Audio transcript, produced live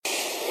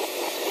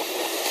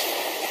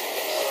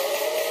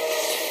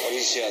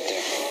you see out there?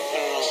 I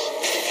don't know.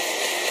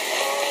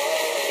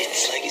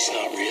 It's like it's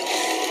not real.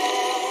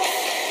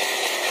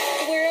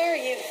 Where are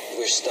you?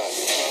 We're stuck. We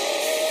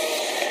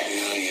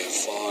gotta get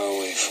far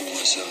away from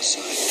what's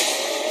outside.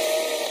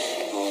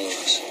 All of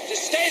us.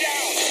 Just stay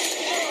down!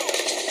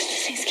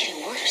 This thing's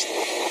getting worse.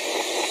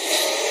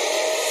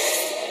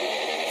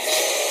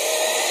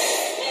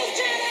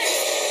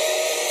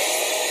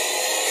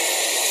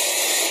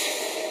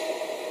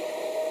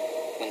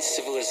 When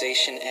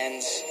civilization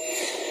ends,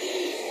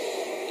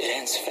 it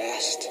ends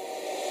fast.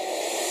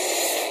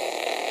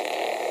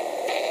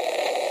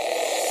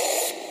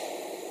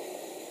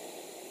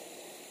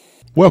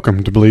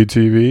 Welcome to Bleed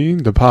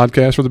TV, the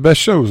podcast for the best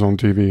shows on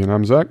TV. And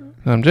I'm Zach.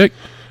 I'm Jake.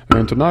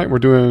 And tonight we're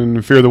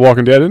doing Fear the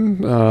Walking Dead,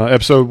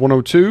 episode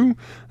 102.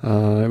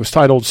 It was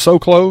titled So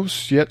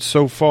Close, Yet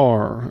So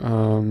Far.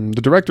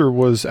 The director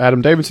was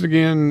Adam Davidson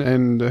again.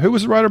 And who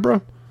was the writer,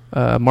 bro?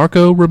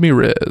 Marco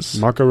Ramirez.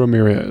 Marco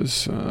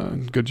Ramirez.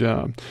 Good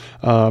job.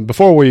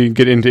 Before we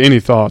get into any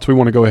thoughts, we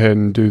want to go ahead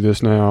and do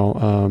this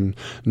now.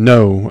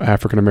 No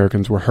African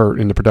Americans were hurt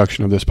in the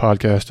production of this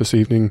podcast this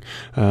evening.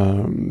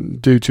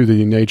 Due to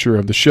the nature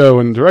of the show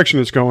and the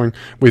direction it's going,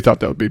 we thought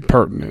that would be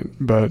pertinent.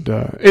 But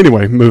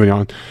anyway, moving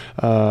on.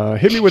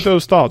 Hit me with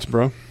those thoughts,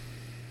 bro.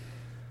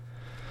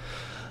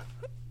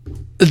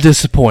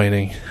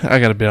 Disappointing. I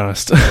gotta be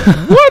honest.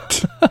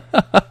 What?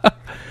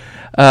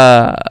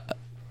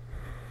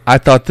 I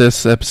thought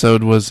this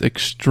episode was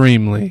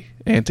extremely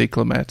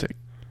anticlimactic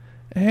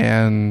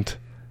and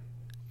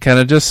kind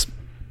of just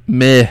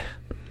meh.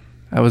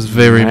 I was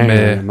very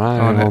meh I'm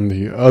on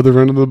the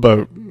other end of the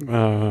boat.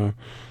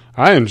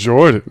 I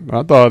enjoyed it.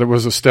 I thought it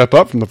was a step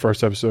up from the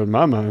first episode in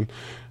my mind.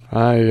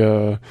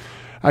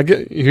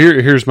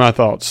 Here's my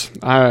thoughts.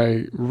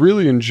 I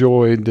really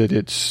enjoyed that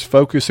it's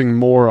focusing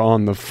more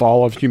on the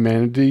fall of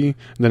humanity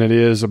than it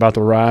is about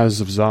the rise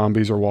of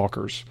zombies or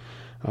walkers.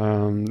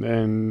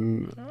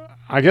 And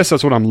I guess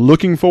that's what I'm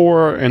looking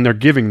for, and they're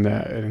giving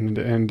that.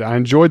 And I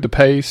enjoyed the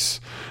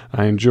pace.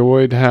 I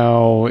enjoyed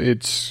how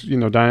it's,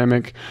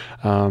 dynamic.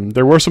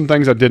 There were some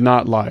things I did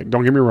not like.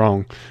 Don't get me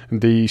wrong.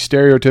 The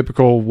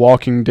stereotypical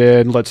Walking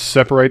Dead, let's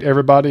separate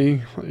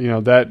everybody,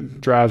 that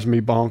drives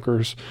me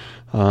bonkers.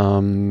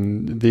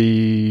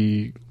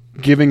 The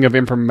giving of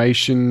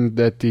information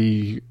that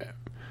the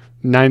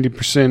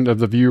 90% of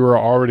the viewer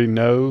already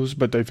knows,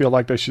 but they feel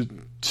like they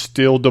should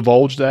still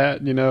divulge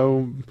that,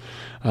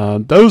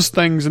 those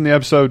things in the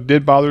episode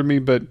did bother me,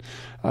 but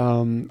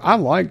I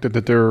liked it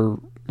that they're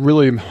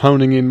really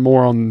honing in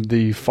more on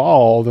the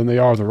fall than they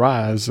are the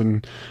rise,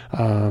 and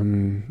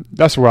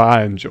that's where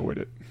I enjoyed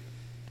it.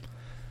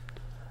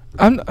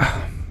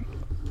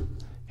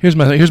 Here's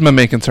my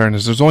main concern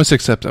is there's only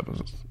six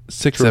episodes.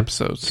 True.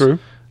 Episodes. True.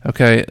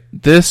 Okay,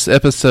 this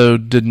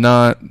episode did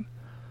not,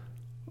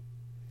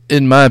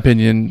 in my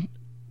opinion,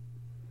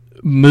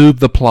 move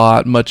the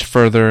plot much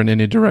further in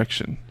any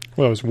direction.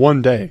 Well, it was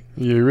one day.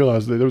 You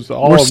realize that it was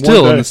all We're in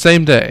still one day. in the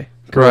same day,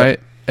 Correct.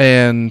 right?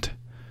 And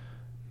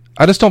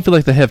I just don't feel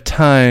like they have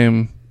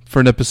time for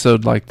an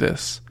episode like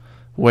this,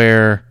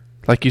 where,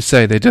 like you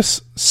say, they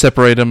just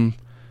separate them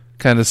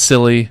kind of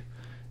silly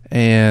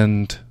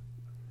and,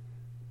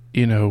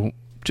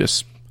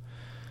 just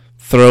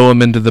throw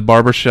them into the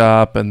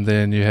barbershop, and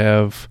then you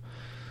have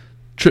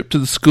trip to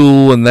the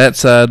school and that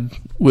side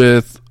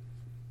with,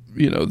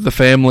 the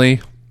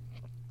family.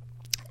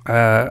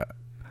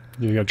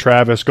 You got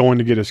Travis going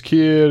to get his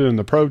kid and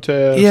the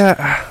protest,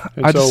 Yeah,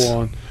 and so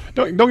on.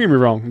 Don't get me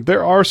wrong.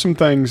 There are some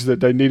things that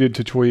they needed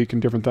to tweak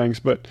and different things,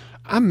 but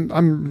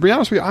I'm be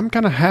honest with you, I'm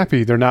kind of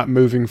happy they're not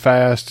moving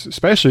fast,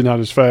 especially not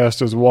as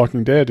fast as The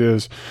Walking Dead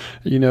is.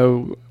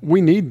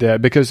 We need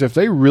that, because if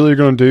they really are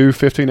going to do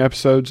 15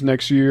 episodes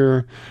next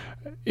year,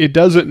 it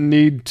doesn't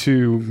need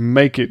to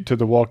make it to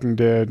The Walking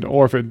Dead,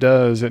 or if it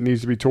does, it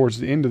needs to be towards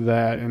the end of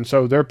that. And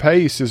so their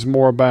pace is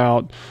more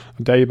about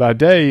day by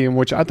day, in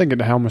which I think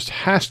it almost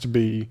has to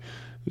be,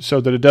 so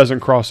that it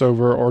doesn't cross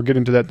over or get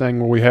into that thing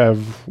where we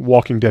have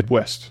Walking Dead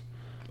West.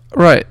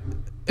 Right.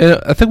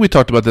 And I think we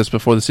talked about this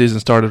before the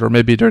season started, or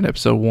maybe during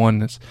episode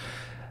 1. Is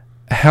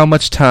how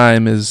much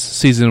time is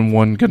season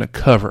 1 going to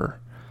cover?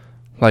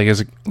 Like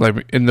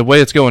in the way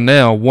it's going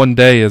now, one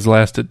day has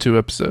lasted 2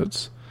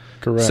 episodes.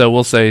 Correct. So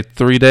we'll say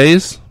 3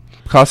 days,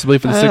 possibly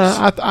for the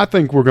 6. I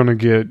think we're going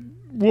to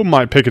we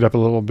might pick it up a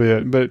little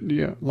bit, but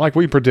yeah, like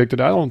we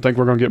predicted, I don't think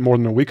we're going to get more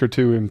than a week or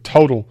 2 in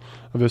total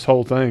of this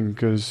whole thing,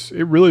 because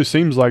it really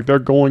seems like they're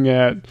going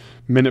at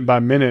minute by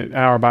minute,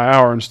 hour by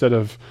hour, instead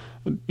of,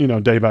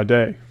 day by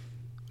day.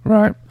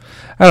 Right.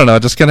 I don't know. I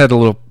just kind of had a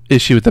little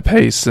issue with the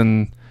pace,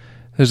 and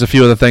there's a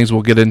few other things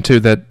we'll get into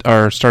that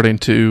are starting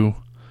to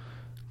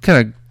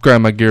kind of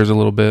grind my gears a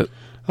little bit.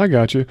 I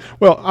got you.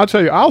 Well, I'll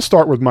tell you, I'll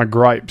start with my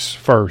gripes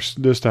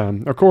first this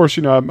time. Of course,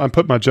 I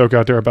put my joke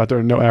out there about there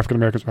are no African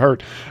Americans were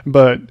hurt,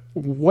 but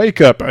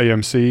wake up,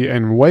 AMC,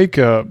 and wake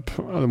up,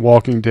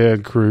 Walking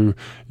Dead crew.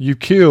 You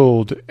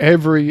killed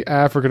every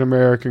African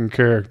American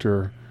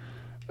character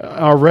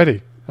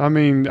already. I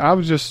mean,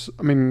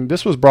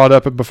 this was brought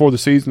up before the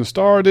season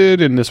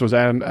started, and this was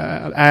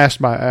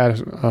asked by,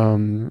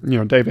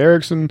 Dave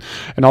Erickson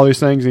and all these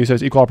things, and he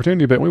says equal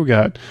opportunity, but we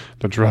got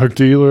the drug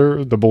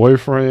dealer, the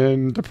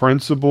boyfriend, the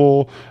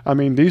principal. I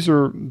mean, these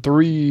are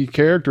 3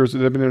 characters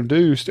that have been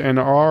introduced and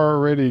are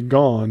already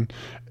gone,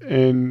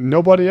 and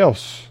nobody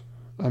else.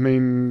 I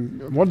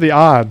mean, what are the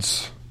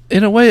odds?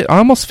 In a way, I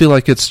almost feel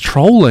like it's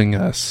trolling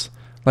us.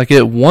 Like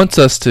it wants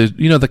us to,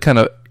 the kind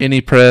of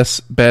any press,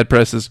 bad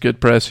press is good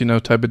press,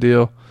 type of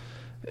deal.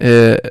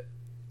 It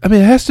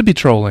has to be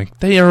trolling.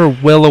 They are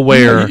well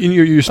aware.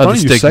 It's of funny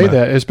the you say stigma.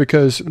 that is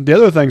because the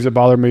other things that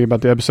bother me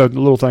about the episode, the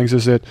little things,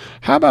 is that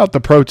how about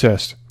the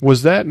protest?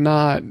 Was that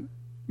not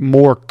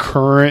more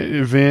current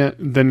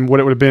event than what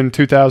it would have been in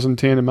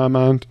 2010 in my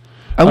mind?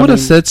 I would have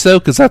said so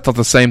because I thought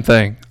the same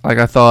thing. Like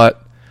I thought,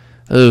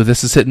 oh,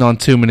 this is hitting on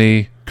too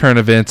many current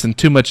events and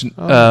too much don't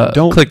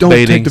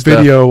clickbaiting take the stuff.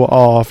 video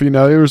off.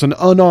 There was an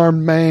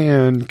unarmed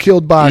man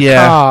killed by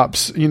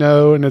cops.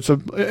 And it's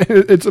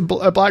a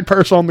black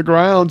person on the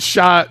ground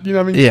shot.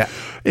 Yeah,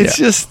 it's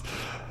just.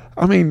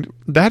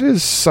 That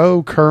is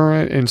so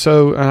current, and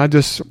I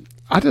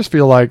just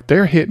feel like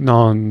they're hitting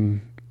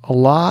on a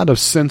lot of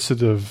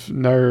sensitive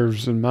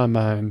nerves in my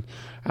mind.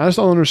 I just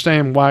don't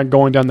understand why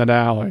going down that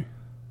alley.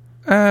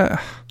 I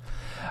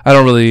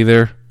don't really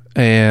either,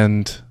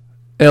 and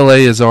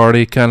LA is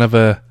already kind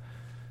of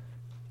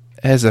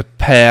has a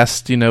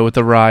past, with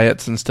the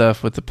riots and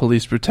stuff, with the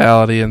police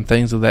brutality and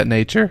things of that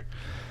nature.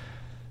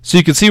 So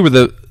you can see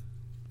where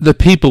the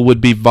people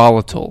would be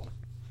volatile.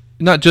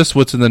 Not just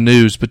what's in the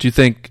news, but you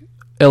think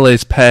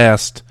LA's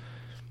past,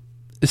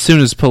 as soon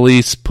as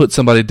police put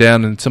somebody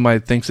down and somebody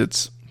thinks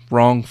it's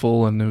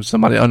wrongful and there's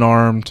somebody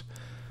unarmed,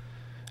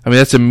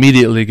 that's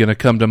immediately going to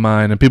come to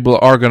mind, and people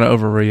are going to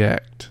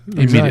overreact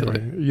immediately.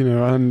 Exactly.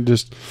 I'm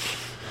just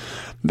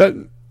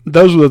that.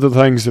 Those were the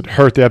things that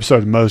hurt the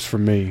episode most for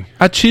me.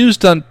 I choose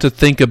to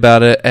think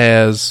about it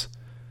as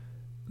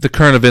the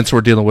current events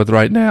we're dealing with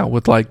right now,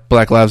 with like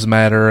Black Lives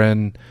Matter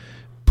and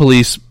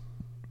police,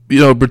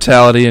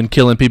 brutality and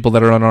killing people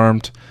that are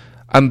unarmed.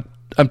 I'm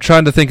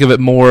trying to think of it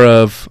more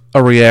of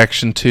a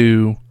reaction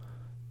to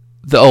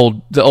the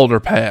older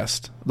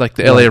past, like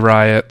the LA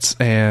riots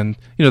and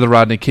the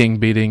Rodney King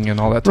beating and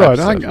all that type of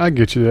stuff. I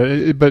get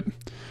you, but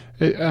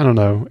I don't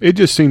know. It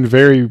just seemed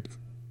very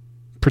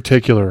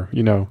particular,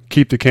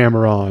 keep the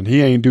camera on.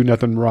 He ain't do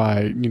nothing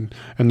right. And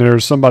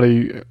there's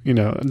somebody,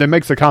 that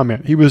makes the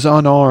comment. He was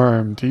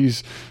unarmed.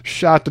 He's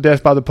shot to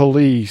death by the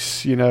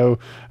police. The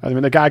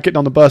guy getting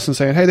on the bus and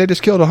saying, "Hey, they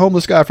just killed a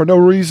homeless guy for no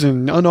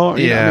reason,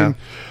 unarmed." Yeah.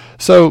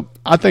 So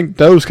I think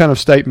those kind of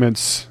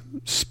statements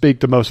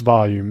speak the most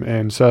volume,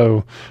 and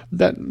so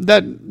that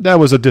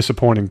was a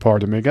disappointing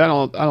part of me. I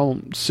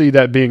don't see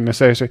that being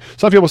necessary.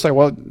 Some people say,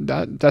 "Well,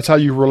 that's how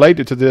you relate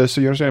it to this," so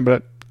you understand,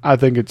 but I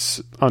think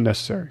it's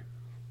unnecessary.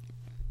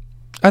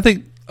 I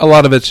think a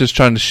lot of it's just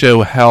trying to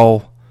show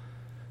how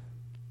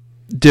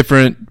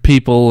different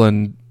people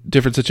and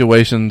different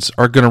situations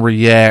are going to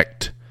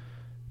react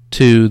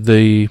to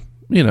the,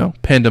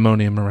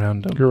 pandemonium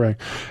around them. Correct.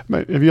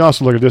 But if you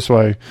also look at it this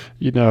way,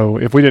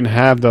 if we didn't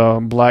have the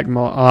Black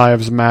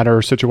Lives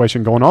Matter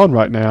situation going on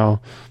right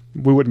now,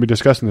 we wouldn't be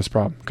discussing this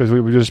problem because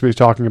we would just be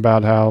talking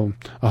about how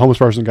a homeless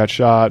person got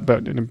shot.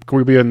 But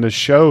we'd be in the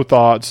show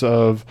thoughts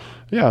of,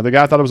 the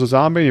guy thought it was a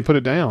zombie and he put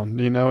it down,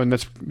 and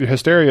that's the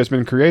hysteria has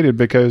been created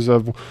because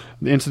of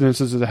the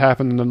incidences that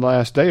happened in the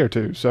last day or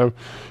two. So,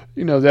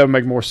 that would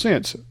make more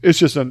sense. It's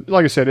just,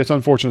 like I said, it's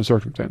unfortunate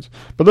circumstance.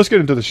 But let's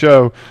get into the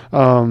show.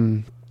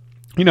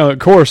 Of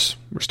course,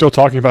 we're still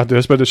talking about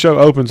this, but the show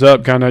opens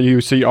up kind of, you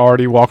see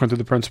Artie walking through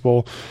the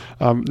principal,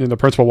 and the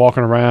principal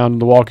walking around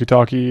the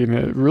walkie-talkie, and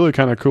it really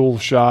kind of cool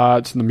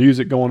shots, and the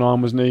music going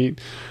on was neat.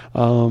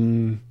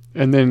 And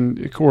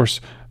then, of course,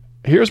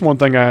 here's one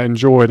thing I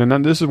enjoyed,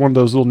 and this is one of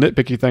those little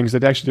nitpicky things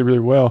that actually did really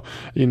well.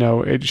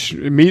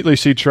 Immediately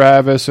see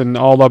Travis and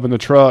all up in the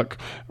truck,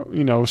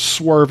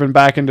 swerving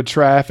back into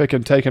traffic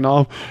and taking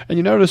off. And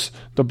you notice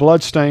the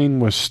blood stain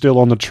was still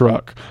on the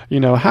truck.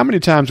 How many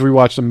times we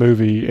watched a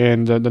movie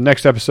and the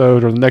next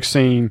episode or the next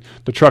scene,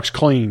 the truck's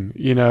clean,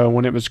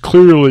 when it was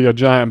clearly a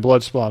giant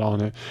blood spot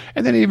on it.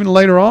 And then even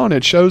later on,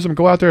 it shows them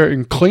go out there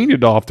and clean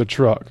it off the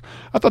truck.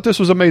 I thought this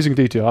was amazing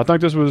detail. I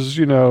think this was,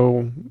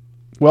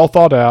 well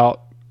thought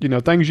out.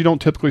 Things you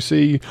don't typically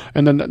see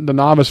and then the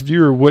novice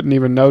viewer wouldn't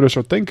even notice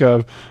or think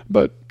of.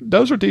 But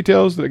those are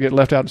details that get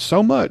left out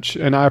so much,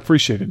 and I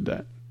appreciated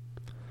that.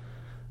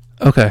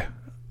 Okay.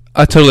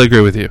 I totally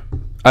agree with you.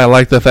 I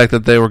like the fact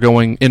that they were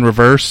going in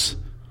reverse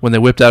when they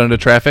whipped out into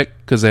traffic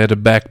because they had to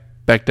back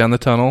down the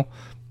tunnel.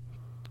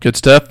 Good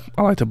stuff.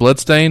 I like the blood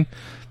stain.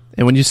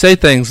 And when you say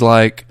things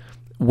like,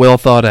 well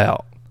thought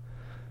out,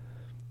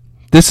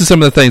 this is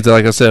some of the things that,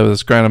 like I said,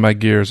 was grinding my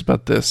gears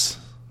about this.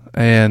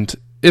 And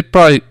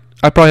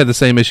I probably had the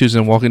same issues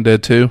in Walking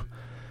Dead too.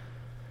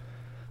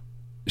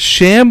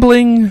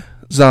 Shambling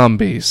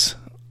zombies.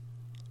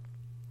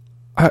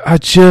 I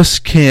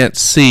just can't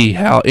see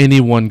how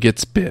anyone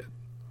gets bit.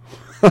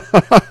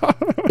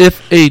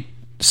 If a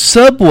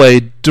subway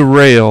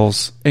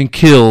derails and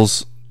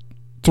kills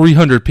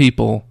 300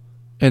 people,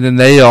 and then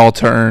they all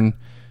turn,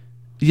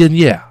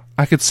 yeah,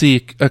 I could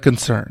see a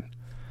concern.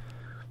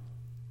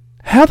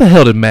 How the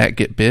hell did Matt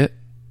get bit?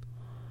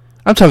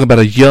 I'm talking about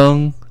a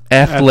young,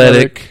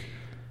 athletic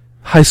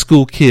high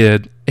school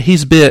kid.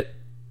 He's bit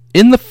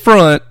in the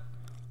front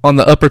on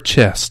the upper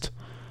chest.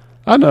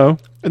 I know.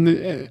 And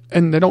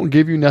they don't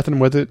give you nothing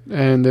with it,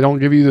 and they don't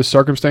give you the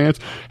circumstance.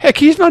 Heck,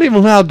 he's not even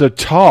allowed to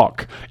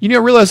talk. You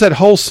know, realize that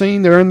whole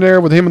scene they're in there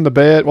with him in the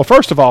bed? Well,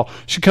 first of all,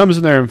 she comes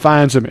in there and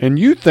finds him, and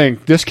you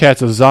think this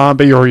cat's a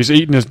zombie or he's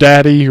eating his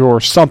daddy or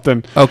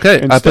something.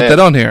 Okay, Instead, I put that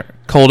on here.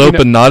 Cold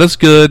open, not as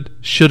good.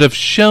 Should have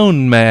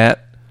shown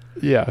Matt.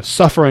 Yeah,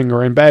 suffering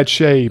or in bad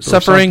shape.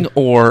 Suffering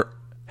or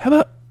how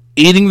about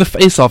eating the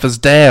face off his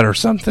dad or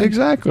something?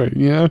 Exactly,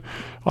 you know.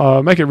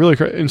 Make it really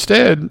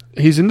instead,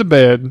 he's in the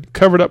bed,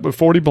 covered up with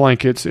 40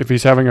 blankets if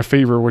he's having a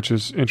fever, which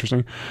is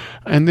interesting.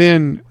 And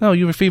then... No,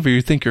 you have a fever,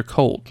 you think you're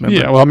cold.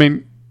 Remember? Yeah, well, I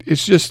mean,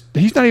 it's just,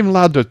 he's not even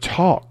allowed to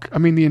talk. I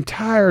mean, the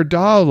entire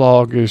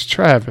dialogue is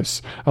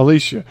Travis,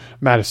 Alicia,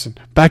 Madison,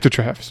 back to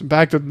Travis,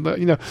 back to,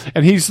 you know,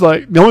 and he's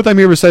like, the only thing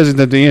he ever says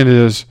at the end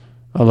is,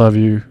 I love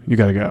you, you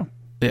gotta go.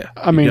 Yeah.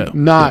 I mean,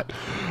 not...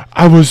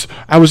 I was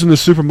in the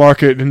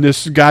supermarket and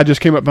this guy just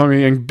came up on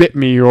me and bit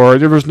me, or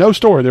there was no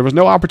story, there was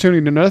no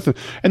opportunity to nothing.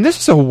 And this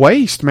is a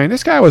waste, man.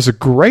 This guy was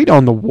great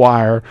on The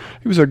Wire.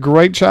 He was a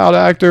great child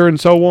actor and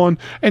so on.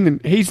 And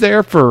then he's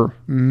there for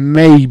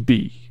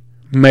maybe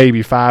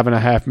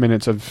 5.5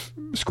 minutes of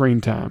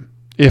screen time,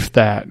 if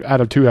that, out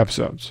of 2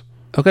 episodes.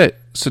 Okay,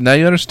 so now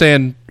you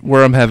understand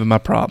where I'm having my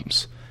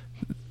problems.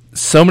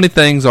 So many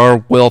things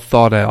are well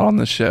thought out on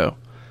this show.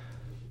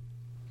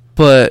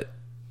 But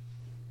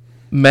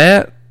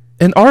Matt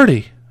and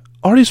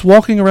Artie's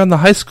walking around the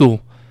high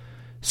school.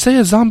 Say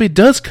a zombie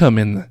does come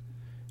in.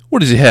 What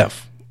does he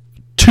have?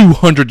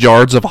 200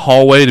 yards of a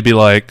hallway to be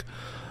like,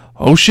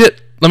 oh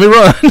shit, let me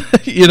run,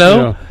 you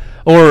know? Yeah.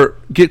 Or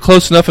get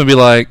close enough and be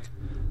like,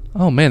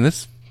 oh man,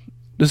 this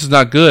is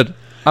not good.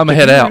 I'm going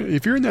to head out.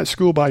 If you're in that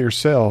school by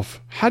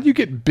yourself, how do you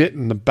get bit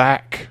in the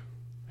back?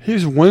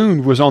 His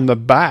wound was on the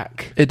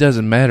back. It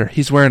doesn't matter.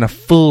 He's wearing a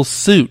full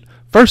suit.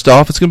 First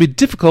off, it's going to be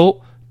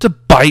difficult to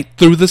bite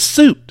through the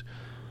suit.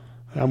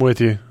 I'm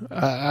with you.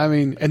 I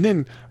mean, and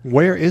then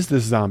where is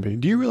this zombie?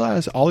 Do you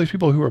realize all these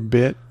people who are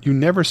bit, you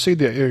never see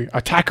the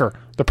attacker,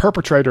 the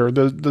perpetrator,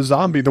 the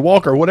zombie, the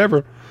walker,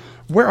 whatever.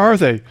 Where are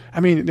they? I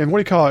mean, and what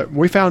do you call it?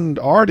 We found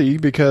Artie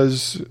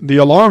because the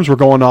alarms were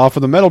going off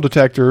of the metal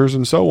detectors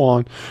and so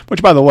on,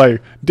 which, by the way,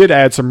 did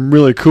add some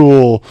really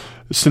cool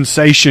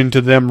sensation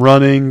to them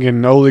running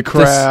and holy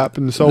crap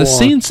and so on. The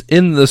scenes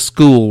in the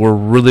school were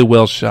really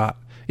well shot.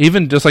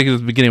 Even just like at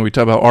the beginning, we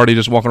talked about Artie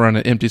just walking around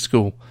an empty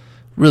school.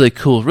 Really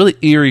cool, really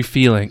eerie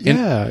feeling.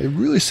 Yeah, it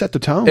really set the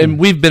tone. And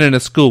we've been in a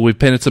school, we've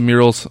painted some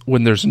murals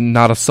when there's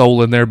not a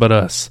soul in there but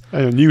us.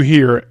 And you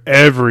hear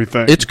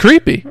everything. It's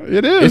creepy.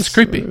 It is. It's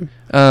creepy.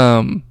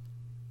 So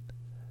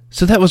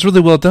that was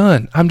really well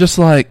done. I'm just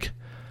like,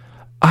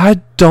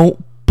 I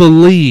don't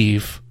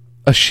believe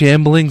a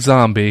shambling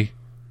zombie.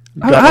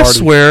 I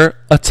swear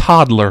a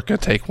toddler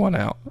could take one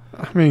out.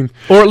 I mean,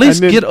 or at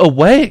least get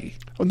away.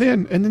 And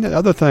then the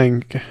other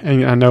thing,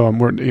 and I know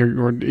we're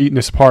eating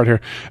this apart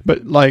here,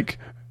 but like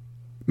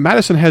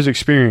Madison has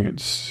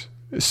experience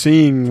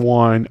seeing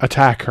one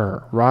attack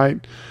her,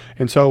 right,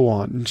 and so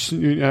on.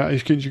 She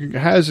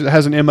has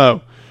an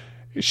MO.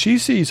 She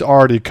sees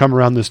Artie come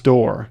around this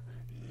door.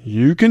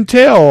 You can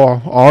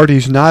tell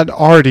Artie's not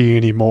Artie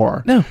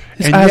anymore. No,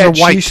 his and eyes yet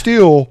are white. She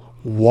still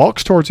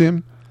walks towards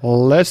him,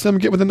 lets them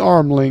get within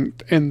arm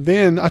length, and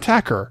then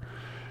attack her.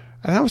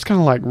 And I was kind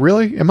of like,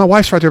 really? And my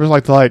wife's right there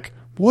was like.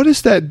 What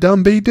is that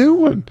dumb bee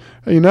doing?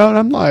 You know, and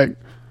I'm like,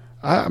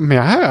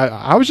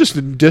 I was just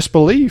in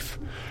disbelief.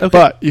 Okay.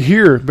 But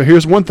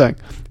here's one thing.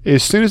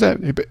 As soon as that,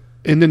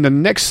 and then the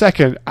next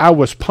second, I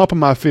was pumping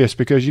my fist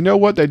because you know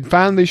what? They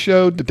finally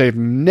showed that they've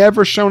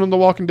never shown in The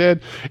Walking Dead.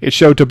 It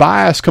showed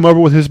Tobias come over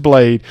with his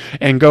blade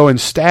and go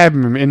and stab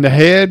him in the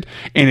head,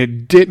 and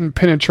it didn't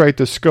penetrate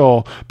the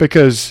skull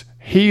because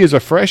he is a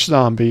fresh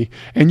zombie,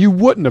 and you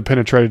wouldn't have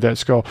penetrated that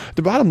skull.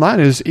 The bottom line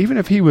is, even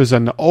if he was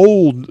an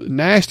old,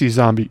 nasty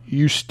zombie,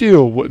 you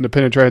still wouldn't have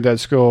penetrated that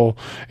skull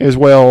as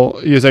well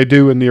as they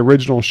do in the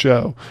original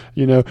show.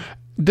 You know,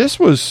 this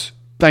was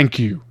thank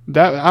you.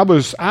 That I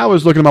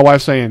was looking at my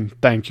wife saying,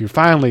 thank you.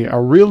 Finally, a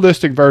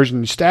realistic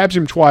version stabs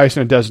him twice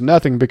and it does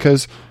nothing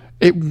because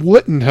it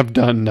wouldn't have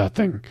done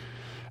nothing.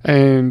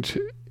 And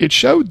it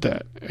showed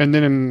that. And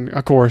then,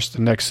 of course,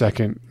 the next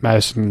second,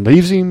 Madison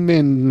leaves him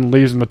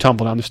to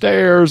tumble down the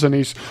stairs, and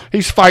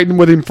he's fighting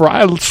with him for,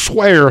 I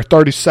swear,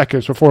 30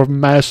 seconds before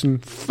Madison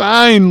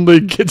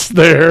finally gets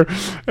there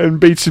and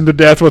beats him to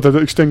death with an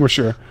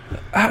extinguisher.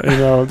 You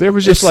know, there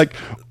was just like,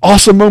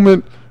 awesome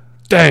moment,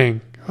 dang.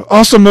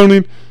 Awesome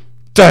moment,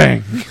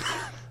 dang.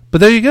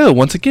 But there you go,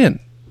 once again.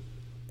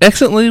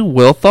 Excellently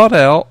well thought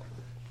out.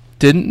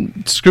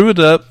 Didn't screw it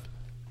up.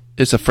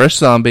 It's a fresh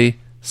zombie.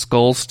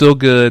 Skull's still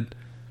good.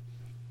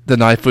 The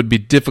knife would be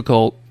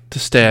difficult to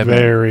stab him.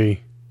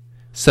 Very.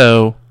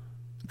 So,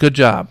 good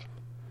job.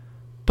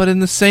 But in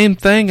the same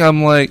thing,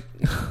 I'm like,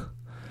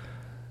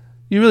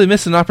 you really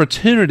miss an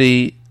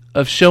opportunity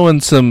of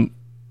showing some.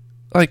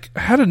 Like,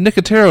 how did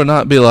Nicotero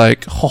not be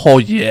like, oh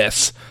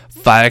yes,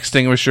 fire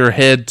extinguisher,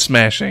 head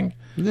smashing?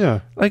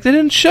 Yeah. Like, they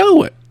didn't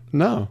show it.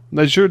 No,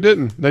 they sure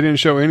didn't. They didn't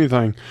show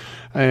anything.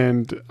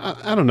 And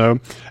I don't know.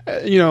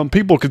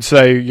 People could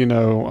say,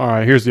 all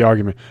right, here's the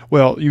argument.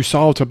 Well, you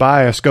saw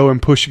Tobias go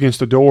and push against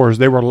the doors.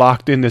 They were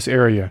locked in this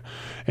area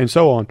and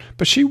so on.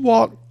 But she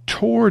walked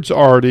towards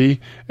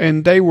Artie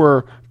and they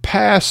were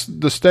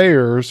past the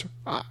stairs.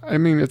 I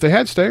mean, if they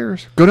had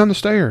stairs, go down the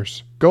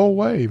stairs. Go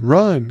away.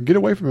 Run. Get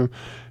away from him.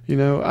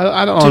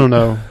 I don't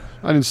know.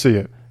 I didn't see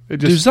it.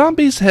 Do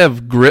zombies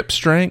have grip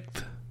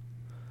strength?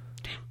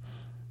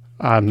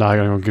 I'm not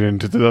going to get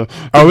into the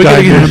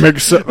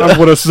dynamics of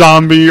what a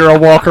zombie or a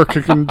walker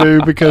can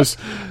do, because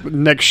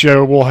next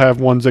show we'll have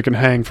ones that can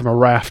hang from a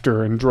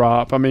rafter and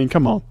drop. I mean,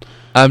 come on.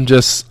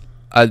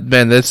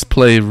 Man, let's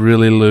play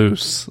really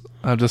loose.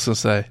 I'm just going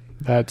to say.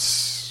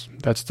 That's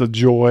the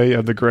joy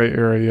of the gray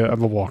area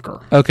of a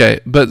walker. Okay,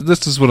 but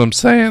this is what I'm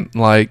saying.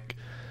 Like,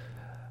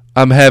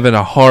 I'm having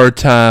a hard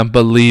time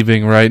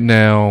believing right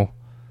now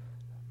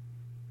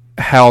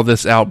how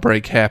this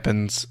outbreak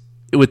happens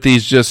with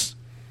these just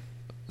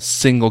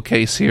single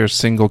case here,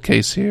 single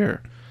case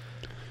here.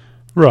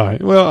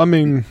 Right. Well, I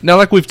mean, now,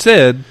 like we've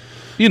said,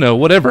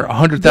 whatever,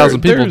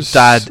 100,000 people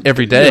died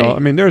every day.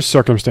 There's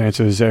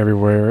circumstances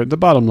everywhere. The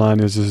bottom line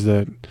is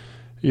that,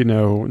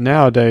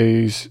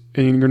 nowadays,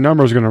 and your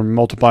numbers are going to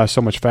multiply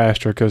so much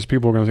faster because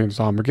people are going to think it's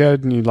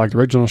Armageddon. Like the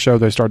original show,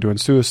 they start doing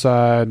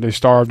suicide, they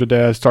starve to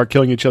death, start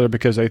killing each other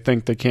because they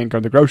think they can't go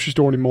to the grocery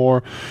store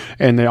anymore,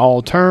 and they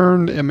all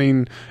turn. I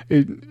mean,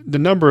 the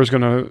number is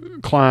going to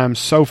climb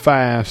so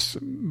fast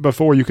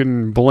before you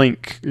can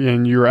blink,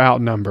 and you're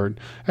outnumbered,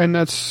 and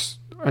that's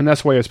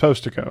the way it's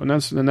supposed to go. And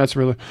that's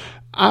really,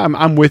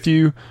 I'm with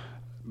you,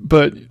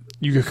 but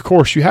of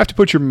course you have to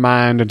put your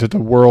mind into the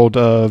world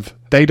of,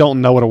 they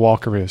don't know what a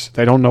walker is.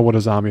 They don't know what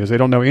a zombie is. They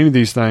don't know any of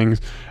these things.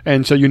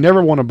 And so you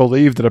never want to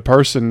believe that a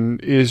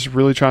person is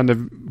really trying to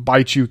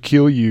bite you,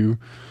 kill you,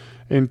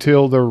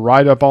 until they're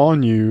right up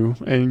on you,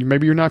 and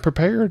maybe you're not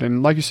prepared.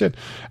 And like you said,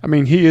 I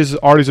mean,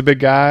 Artie's a big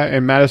guy,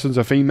 and Madison's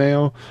a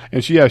female,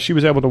 and she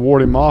was able to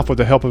ward him off with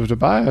the help of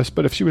Tobias,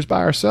 but if she was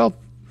by herself,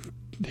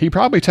 he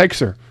probably takes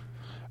her.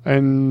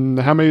 And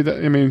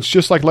it's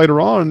just like later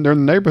on, they're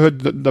in the neighborhood,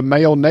 the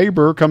male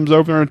neighbor comes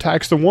over and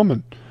attacks the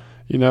woman,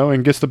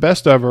 and gets the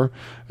best of her,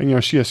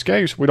 and, she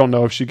escapes. We don't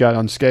know if she got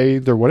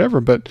unscathed or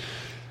whatever, but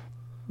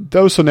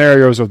those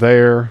scenarios are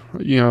there.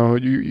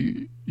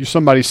 You're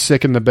somebody's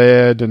sick in the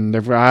bed and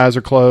their eyes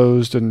are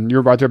closed and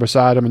you're right there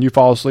beside them and you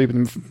fall asleep,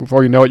 and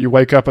before you know it, you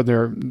wake up and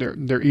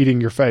they're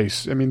eating your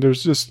face. I mean,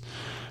 there's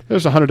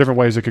 100 different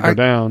ways it could go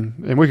down,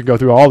 and we could go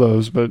through all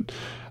those, but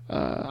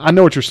I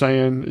know what you're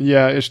saying.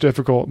 Yeah, it's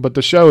difficult, but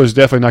the show is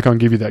definitely not going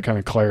to give you that kind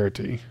of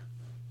clarity.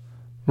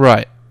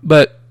 Right.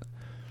 But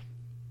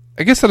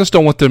I guess I just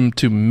don't want them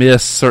to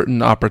miss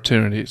certain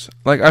opportunities.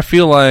 Like, I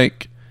feel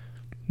like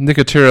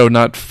Nicotero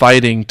not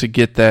fighting to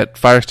get that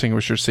fire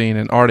extinguisher scene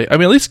in Artie. I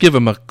mean, at least give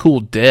him a cool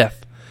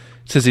death,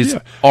 since he's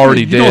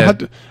already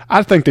dead.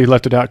 I think they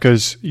left it out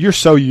because you're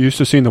so used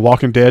to seeing The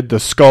Walking Dead, the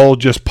skull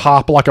just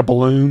pop like a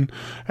balloon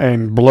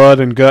and blood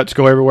and guts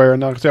go everywhere,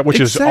 and that, which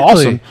is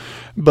awesome.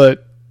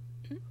 But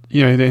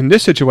in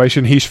this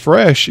situation, he's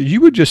fresh. You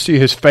would just see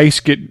his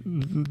face get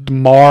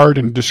marred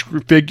and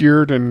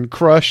disfigured and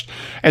crushed,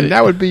 and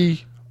that would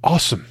be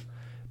awesome.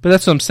 But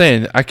that's what I'm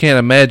saying. I can't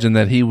imagine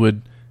that he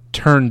would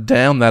turn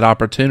down that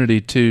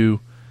opportunity to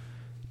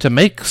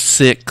make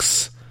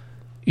 6,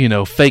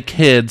 fake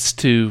heads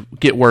to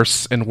get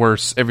worse and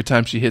worse every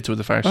time she hits with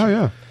the fire.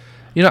 Oh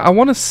yeah. I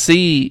want to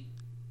see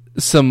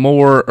some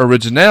more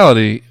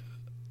originality.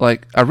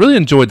 Like, I really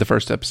enjoyed the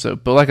first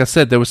episode, but like I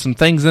said, there was some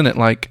things in it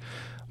like,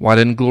 why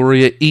didn't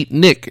Gloria eat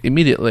Nick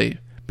immediately?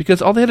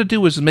 Because all they had to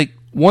do was make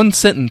one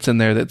sentence in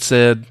there that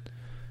said,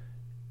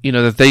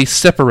 that they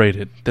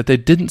separated, that they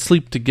didn't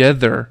sleep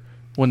together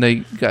when they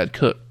got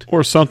cooked.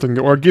 Or something,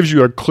 or it gives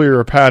you a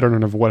clearer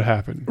pattern of what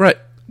happened. Right.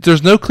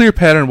 There's no clear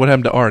pattern of what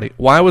happened to Artie.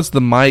 Why was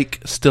the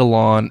mic still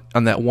on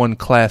that one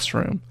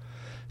classroom?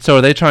 So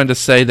are they trying to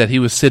say that he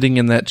was sitting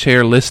in that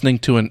chair listening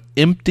to an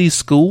empty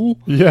school?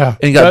 Yeah.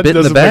 And got bit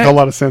in the back? That doesn't make a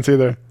lot of sense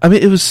either. I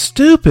mean, it was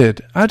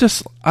stupid. I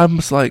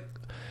was like,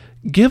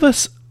 give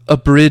us a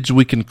bridge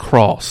we can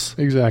cross.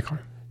 Exactly.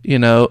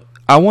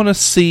 I want to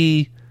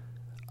see,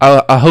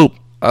 I hope,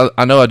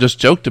 I know I just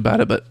joked about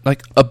it, but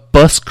like a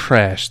bus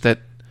crash that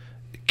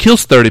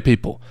kills 30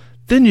 people.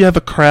 Then you have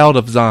a crowd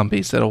of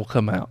zombies that will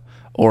come out.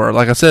 Or,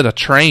 like I said, a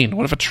train.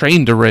 What if a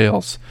train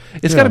derails?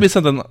 It's got to be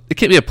something. It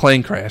can't be a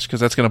plane crash because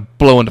that's going to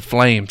blow into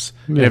flames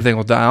and everything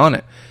will die on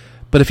it.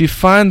 But if you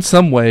find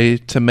some way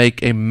to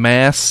make a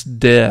mass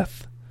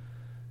death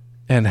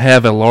and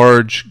have a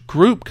large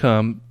group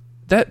come,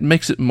 that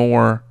makes it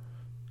more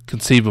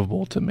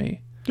conceivable to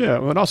me. Yeah,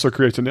 well, it also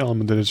creates an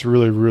element that is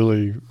really,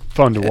 really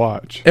fun to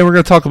watch. And we're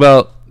going to talk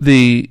about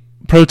the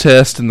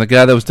protest and the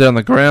guy that was dead on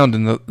the ground,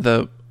 and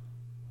the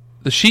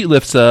sheet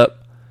lifts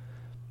up,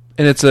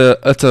 and it's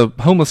a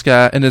homeless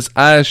guy, and his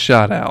eyes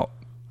shot out,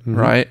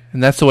 right?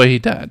 And that's the way he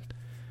died.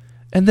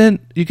 And then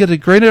you get a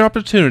great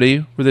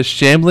opportunity with this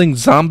shambling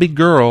zombie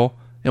girl,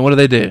 and what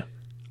do?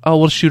 Oh,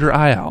 we'll shoot her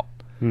eye out.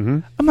 Mm-hmm.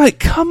 I'm like,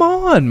 come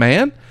on,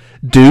 man.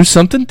 Do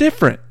something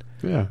different.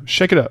 Yeah,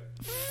 shake it up.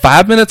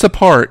 5 minutes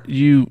apart,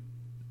 you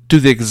do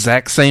the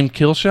exact same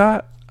kill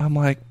shot. I'm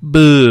like,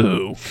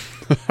 boo.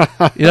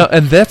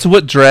 And that's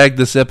what dragged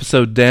this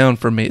episode down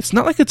for me. It's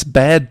not like it's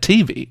bad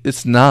TV.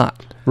 It's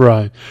not.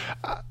 Right.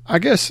 I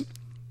guess,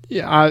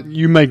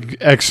 you make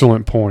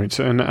excellent points,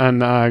 and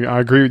I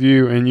agree with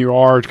you, and you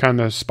are kind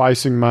of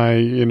spicing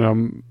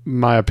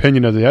my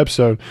opinion of the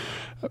episode.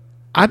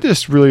 I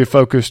just really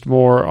focused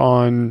more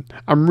on,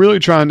 I'm really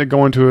trying to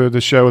go into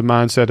the show with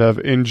mindset of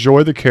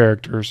enjoy the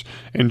characters,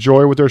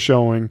 enjoy what they're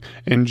showing,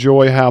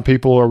 enjoy how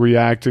people are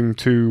reacting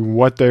to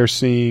what they're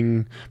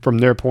seeing from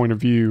their point of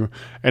view,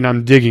 and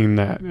I'm digging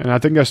that. And I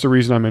think that's the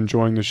reason I'm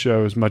enjoying the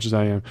show as much as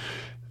I am.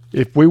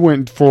 If we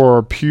went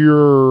for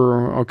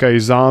pure,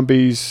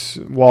 zombies,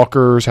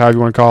 walkers, however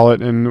you want to call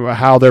it, and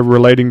how they're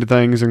relating to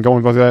things and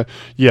going like that,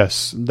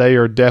 yes, they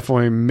are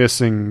definitely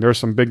missing. There's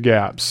some big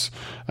gaps.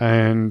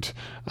 And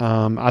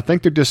I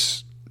think they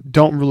just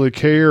don't really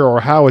care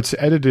or how it's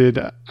edited.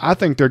 I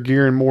think they're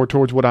gearing more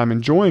towards what I'm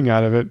enjoying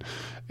out of it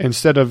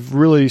instead of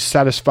really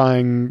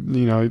satisfying,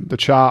 the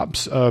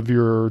chops of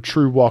your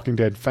true Walking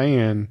Dead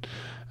fan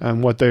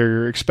and what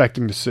they're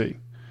expecting to see.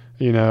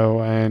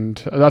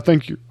 And I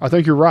think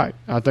you're right.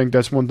 I think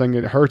that's one thing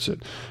that hurts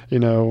it,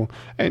 and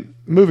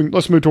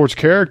let's move towards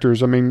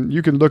characters. I mean,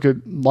 you can look at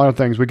a lot of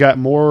things. We got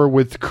more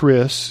with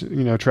Chris,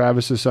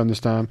 Travis's son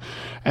this time,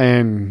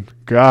 and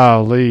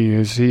golly,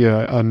 is he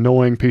an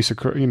annoying piece of,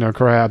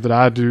 crap that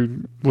I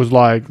was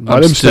like,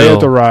 let him stay at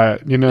the right,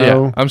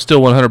 Yeah, I'm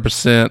still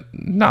 100%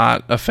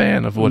 not a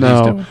fan of what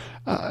he's doing.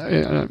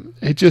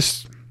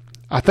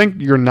 I think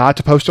you're not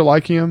supposed to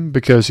like him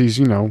because he's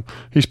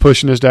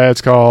pushing his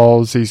dad's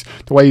calls. He's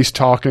the way he's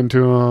talking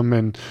to him,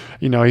 and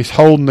he's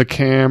holding the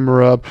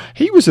camera up.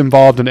 He was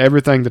involved in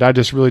everything that I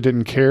just really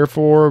didn't care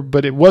for.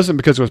 But it wasn't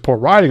because it was poor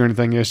writing or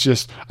anything. It's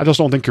just I just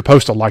don't think you're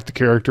supposed to like the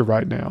character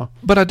right now.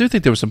 But I do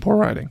think there was some poor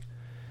writing.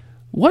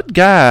 What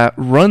guy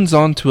runs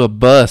onto a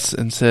bus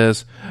and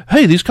says,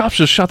 "Hey, these cops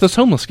just shot this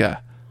homeless guy"?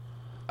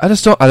 I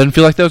didn't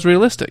feel like that was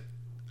realistic.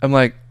 I'm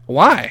like,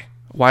 why?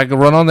 Why go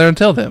run on there and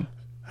tell them?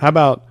 How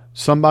about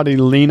somebody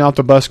lean out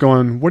the bus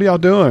going, what are y'all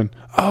doing?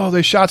 Oh,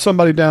 they shot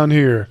somebody down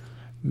here.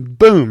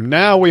 Boom.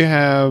 Now we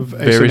have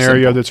a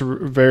scenario that's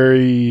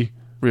very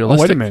realistic.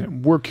 Oh, wait a minute.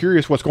 We're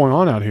curious what's going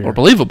on out here. Or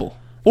believable.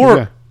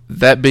 Or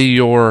that be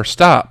your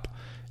stop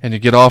and you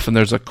get off and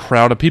there's a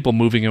crowd of people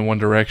moving in one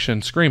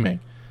direction screaming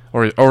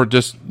or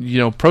just,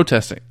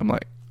 protesting. I'm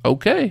like,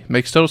 okay,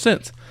 makes total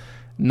sense.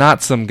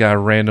 Not some guy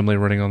randomly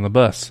running on the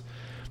bus.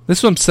 This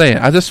is what I'm saying.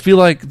 I just feel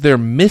like they're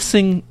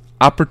missing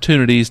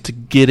opportunities to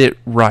get it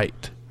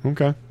right.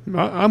 Okay.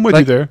 I'm with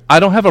you there. I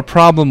don't have a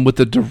problem with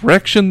the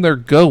direction they're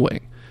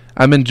going.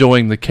 I'm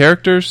enjoying the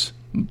characters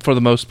for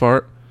the most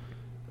part.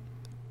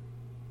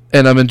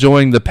 And I'm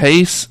enjoying the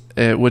pace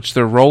at which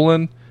they're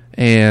rolling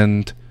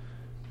and,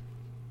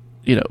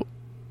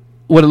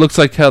 what it looks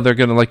like, how they're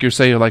going to, like you're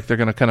saying, like they're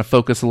going to kind of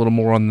focus a little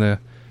more on the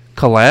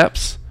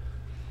collapse.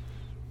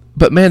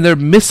 But, man, they're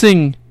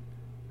missing,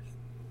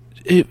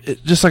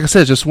 just like I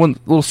said, just one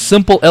little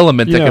simple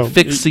element that can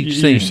fix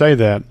each scene. You say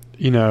that.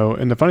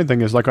 And the funny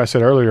thing is, like I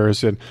said earlier,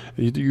 is that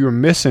you're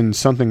missing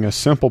something, a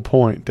simple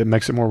point that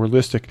makes it more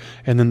realistic,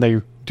 and then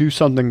they do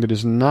something that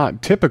is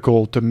not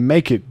typical to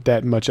make it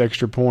that much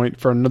extra point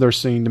for another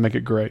scene to make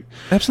it great.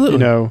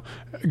 Absolutely.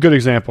 Good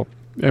example.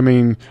 I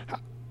mean,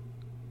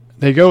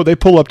 they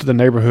pull up to the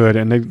neighborhood,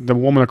 and the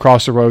woman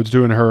across the road's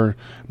doing her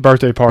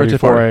birthday party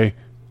for a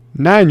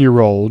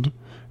 9-year-old,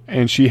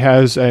 and she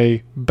has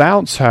a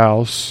bounce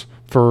house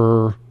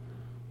for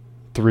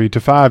 3 to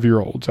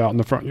 5-year-olds out in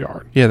the front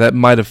yard. Yeah, that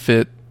might have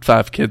fit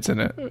 5 kids in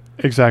it.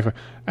 Exactly.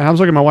 And I was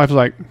looking at my wife,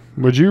 like,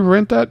 would you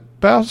rent that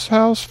bounce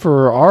house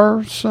for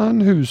our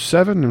son who's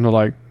 7? And they're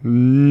like,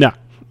 no.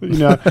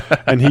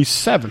 And he's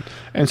 7.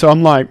 And so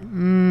I'm like,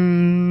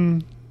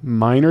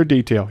 minor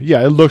detail.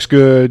 Yeah, it looks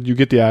good. You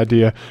get the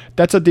idea.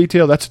 That's a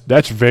detail.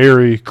 That's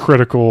very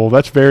critical.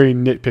 That's very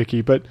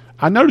nitpicky. But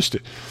I noticed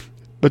it.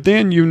 But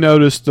then you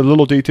notice the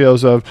little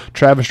details of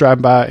Travis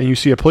driving by and you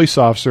see a police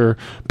officer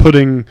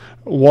putting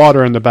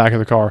water in the back of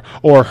the car,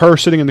 or her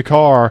sitting in the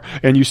car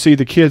and you see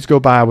the kids go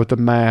by with the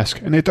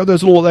mask. And they throw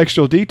those little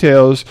extra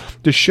details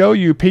to show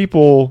you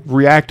people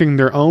reacting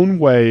their own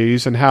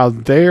ways and how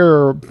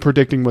they're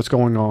predicting what's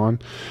going on.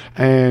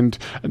 And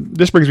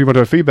this brings me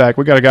to a feedback.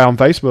 We got a guy on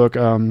Facebook,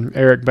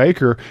 Eric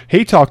Baker.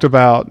 He talked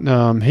about,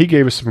 he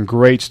gave us some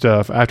great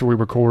stuff after we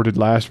recorded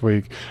last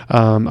week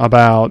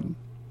about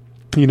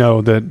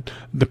that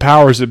the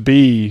powers that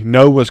be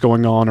know what's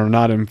going on or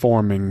not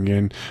informing,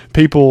 and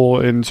people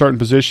in certain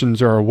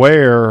positions are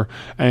aware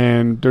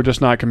and they're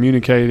just not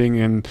communicating,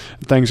 and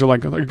things are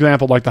like, for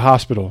example, like the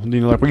hospital,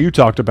 like what you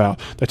talked about.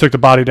 They took the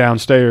body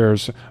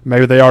downstairs.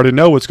 Maybe they already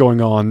know what's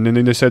going on, and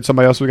then they said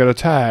somebody else got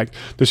attacked.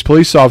 This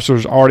police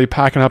officer's already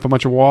packing up a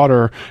bunch of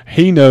water.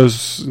 He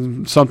knows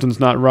something's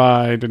not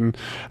right, and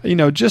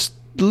just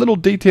little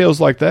details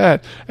like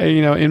that,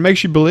 it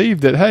makes you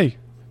believe that, hey,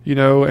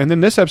 And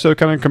then this episode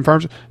kind of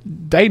confirms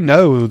they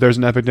know there's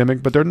an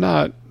epidemic, but they're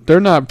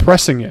not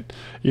pressing it,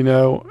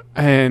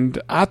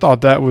 and I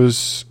thought that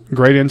was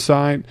great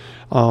insight.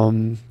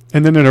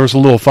 And then there was a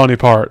little funny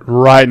part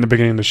right in the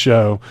beginning of the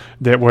show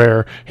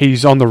where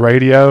he's on the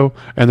radio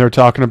and they're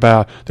talking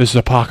about this is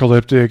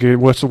apocalyptic.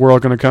 What's the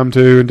world going to come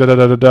to? And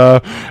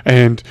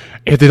And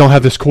if they don't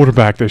have this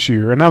quarterback this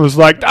year, and I was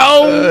like, that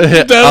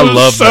I was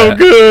love so that.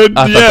 good.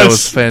 I thought that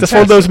was That's one of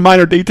fantastic. those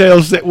minor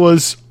details that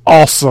was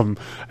awesome.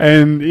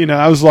 And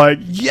I was like,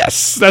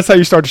 yes, that's how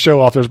you start to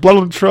show off. There's blood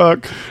on the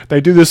truck.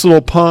 They do this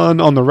little pun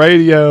on the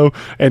radio,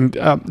 and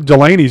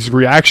Delaney's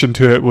reaction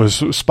to it was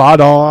spot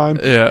on.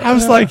 Yeah. I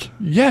was like,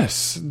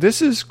 yes,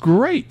 this is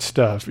great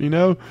stuff. I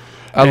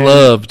And-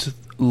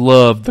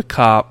 loved the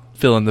cop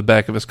filling the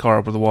back of his car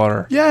up with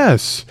water,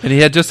 Yes, and he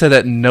had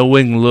that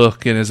knowing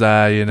look in his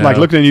eye. like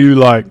looking at you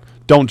like,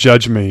 don't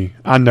judge me.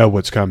 I know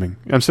what's coming.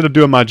 Instead of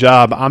doing my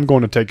job, I'm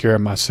going to take care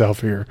of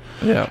myself here.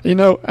 Yeah.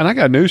 And I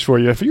got news for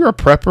you. If you're a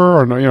prepper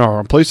or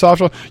a police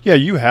officer, yeah,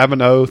 you have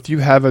an oath, you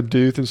have a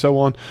duth, and so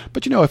on.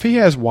 But if he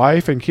has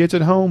wife and kids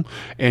at home,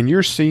 and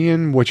you're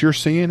seeing what you're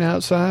seeing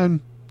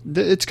outside,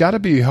 it's got to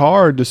be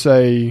hard to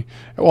say.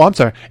 Well, I'm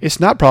sorry. It's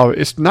not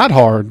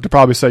hard to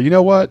probably say. You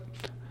know what?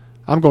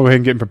 I'm going to go ahead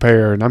and get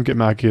prepared, and I'm getting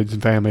my kids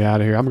and family out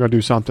of here. I'm going to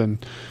do something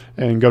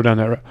and go down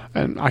that road.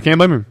 And I can't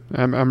blame him.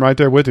 I'm right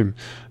there with him.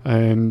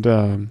 And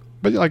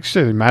but like you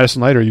said, in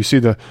Madison later, you see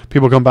the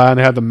people come by and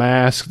they have the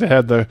masks, they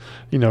have the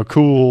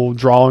cool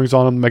drawings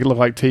on them, make it look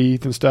like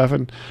teeth and stuff.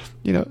 And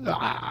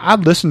I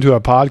listened to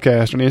a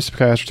podcast or an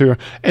Instacast or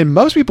two, and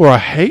most people are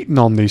hating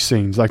on these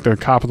scenes, like the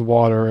cop of the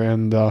water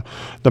and the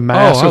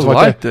masks. I and like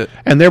liked that. it.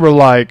 And they were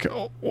like,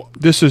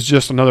 "This is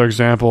just another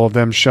example of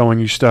them showing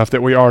you stuff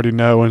that we already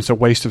know, and it's a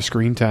waste of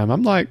screen time."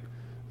 I'm like,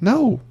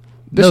 no.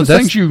 This No, is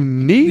that's- things you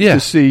need yeah. to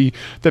see,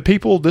 that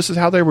people, this is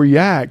how they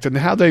react and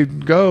how they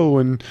go,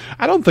 and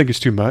I don't think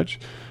it's too much.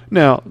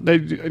 Now,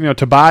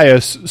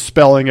 Tobias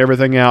spelling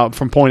everything out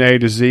from point A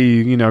to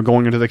Z,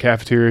 going into the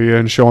cafeteria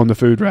and showing the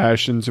food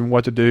rations and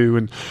what to do,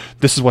 and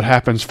this is what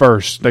happens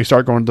first. They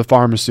start going to the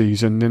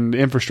pharmacies, and then the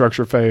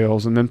infrastructure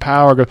fails, and then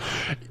power goes.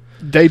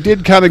 They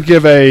did kind of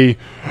give a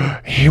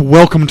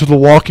welcome to the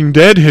Walking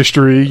Dead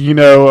history,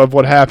 of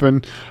what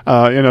happened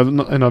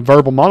in a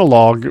verbal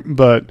monologue,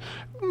 but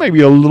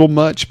maybe a little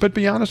much. But to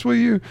be honest with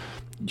you,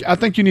 I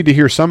think you need to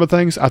hear some of the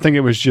things. I think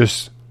it was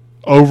just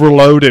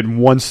overload in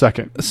 1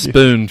 second.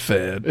 Spoon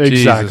fed.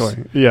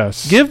 Exactly.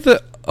 Yes. Give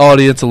the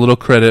audience a little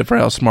credit for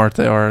how smart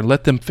they are and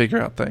let them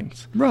figure out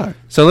things. Right.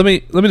 So let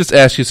me just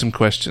ask you some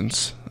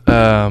questions.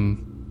 A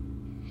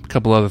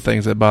couple other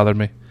things that bothered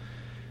me.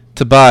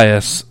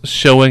 Tobias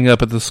showing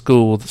up at the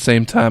school at the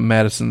same time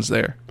Madison's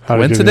there. How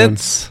to get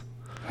Coincidence?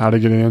 How to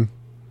get in?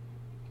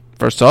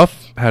 First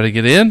off, how to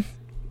get in?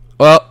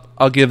 Well,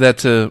 I'll give that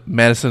to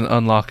Madison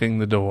unlocking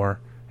the door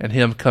and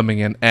him coming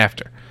in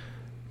after.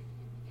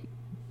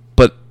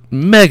 But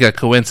mega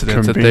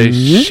coincidence that they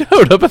Convenient.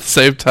 showed up at the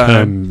same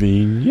time.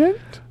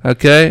 Convenient.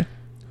 Okay.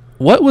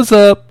 What was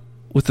up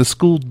with the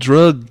school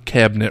drug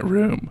cabinet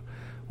room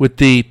with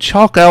the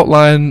chalk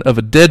outline of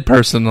a dead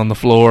person on the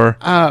floor?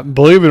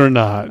 Believe it or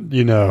not,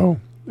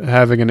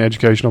 having an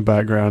educational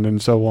background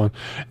and so on,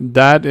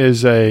 that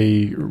is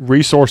a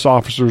resource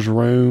officer's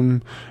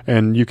room,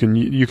 and you can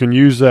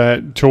use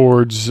that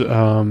towards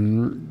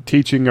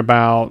teaching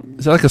about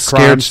Is that like a crime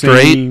scared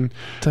straight? scene.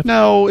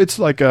 No, it's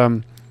like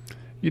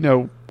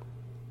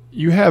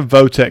you have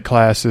VOTEC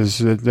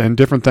classes and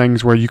different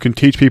things where you can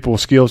teach people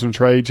skills and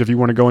trades if you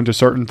want to go into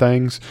certain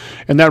things.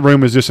 And that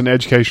room is just an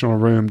educational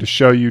room to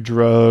show you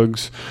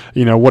drugs,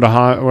 what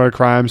a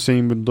crime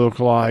scene would look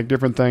like,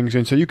 different things.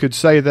 And so you could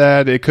say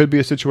that it could be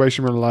a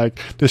situation where like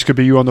this could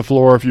be you on the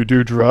floor if you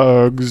do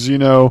drugs,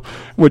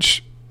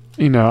 which.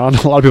 A lot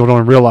of people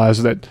don't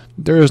realize that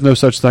there is no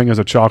such thing as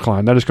a chalk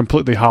line. That is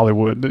completely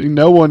Hollywood.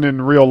 No one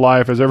in real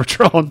life has ever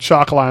drawn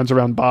chalk lines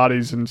around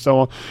bodies and so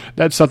on.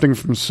 That's something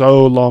from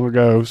so long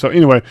ago. So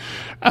anyway,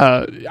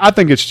 I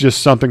think it's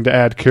just something to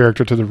add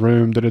character to the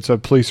room, that it's a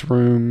police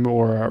room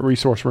or a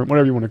resource room,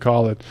 whatever you want to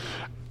call it.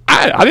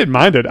 I didn't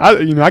mind it.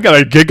 I got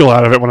a giggle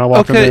out of it when I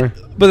walked in there.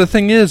 But the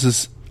thing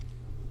is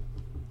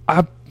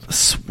I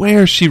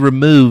swear she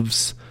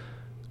removes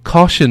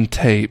caution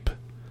tape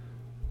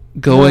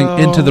going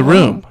into the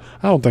room.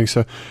 I don't think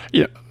so.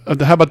 Yeah.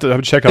 How about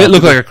the check? It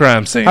looked like a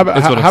crime scene. How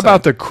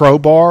about the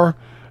crowbar?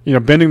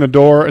 Bending the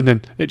door, and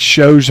then it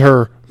shows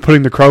her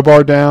putting the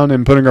crowbar down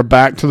and putting her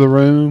back to the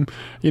room.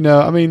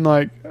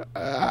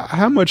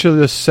 How much of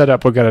this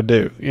setup we got to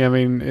do?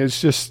 It's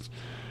just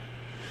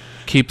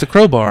keep the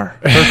crowbar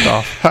first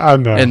off, I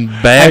know, and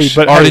bash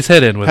Artie's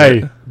head in with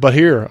it. But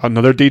here,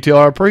 another detail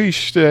I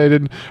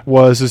appreciated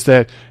is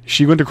that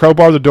she went to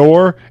crowbar the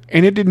door,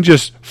 and it didn't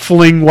just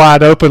fling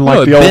wide open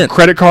like the old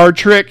credit card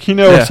trick,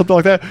 or something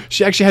like that.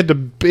 She actually had to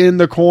bend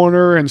the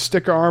corner and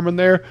stick her arm in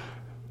there.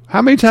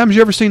 How many times have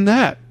you ever seen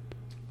that?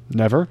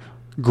 Never.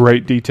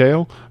 Great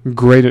detail.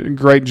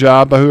 Great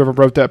job by whoever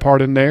wrote that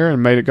part in there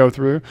and made it go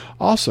through.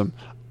 Awesome.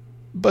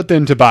 But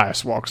then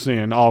Tobias walks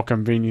in, all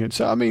convenient.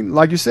 So,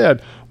 like you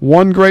said,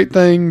 one great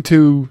thing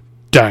to,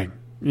 dang,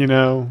 you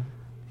know?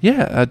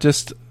 Yeah,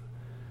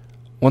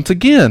 once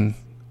again,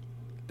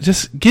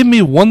 just give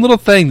me one little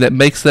thing that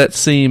makes that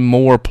seem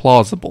more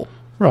plausible.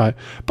 Right.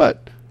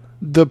 But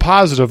the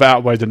positive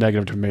outweighed the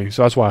negative to me,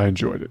 so that's why I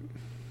enjoyed it.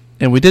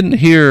 And we didn't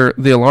hear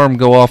the alarm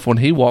go off when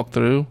he walked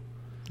through.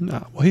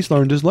 No, well, he's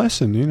learned his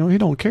lesson. You know, he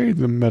don't carry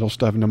the metal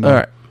stuff no more. All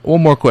right,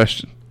 one more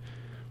question.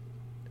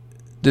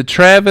 Did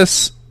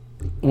Travis,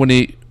 when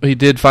he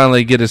did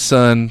finally get his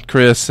son,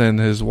 Chris, and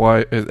his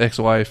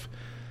ex-wife,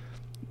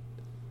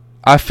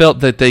 I felt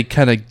that they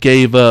kind of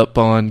gave up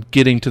on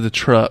getting to the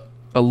truck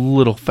a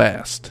little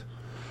fast.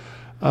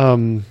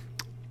 I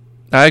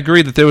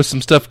agree that there was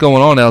some stuff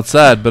going on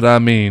outside, but I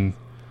mean,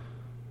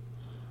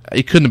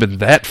 he couldn't have been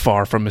that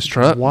far from his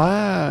truck.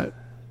 Why?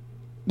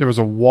 There was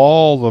a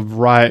wall of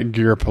riot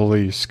gear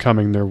police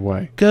coming their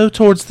way. Go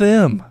towards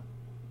them.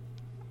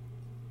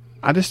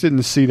 I just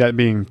didn't see that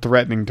being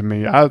threatening to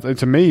me.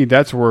 To me,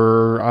 that's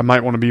where I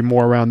might want to be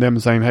more around them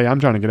and saying, hey, I'm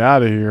trying to get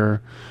out of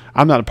here.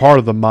 I'm not a part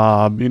of the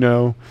mob, you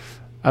know.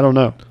 I don't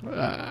know.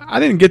 I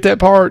didn't get that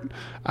part.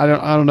 I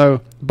don't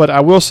know. But I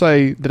will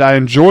say that I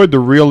enjoyed the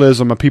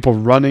realism of people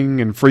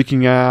running and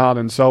freaking out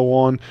and so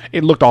on.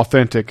 It looked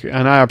authentic,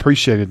 and I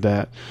appreciated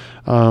that.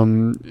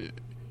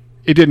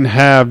 It didn't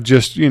have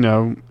just, you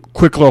know,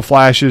 quick little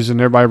flashes and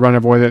everybody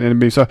running away that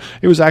enemy. So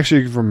it was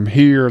actually from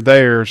here,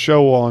 there,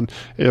 show on.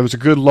 It was a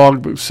good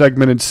long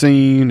segmented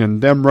scene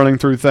and them running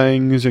through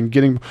things and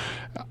getting.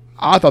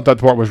 I thought that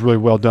part was really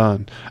well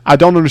done. I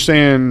don't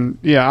understand.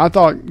 Yeah, I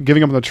thought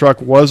giving up on the truck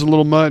was a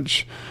little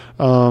much.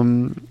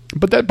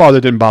 But that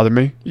didn't bother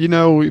me. You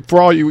know, for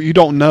all you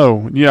don't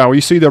know. You know, you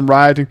see them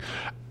rioting.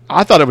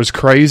 I thought it was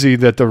crazy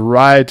that the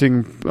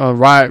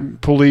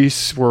riot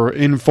police were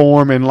in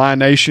form in line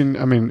nation.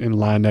 I mean, in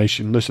line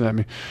nation. Listen at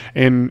me.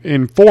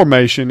 In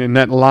formation, in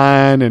that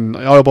line and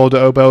elbow to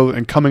elbow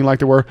and coming like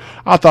they were.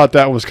 I thought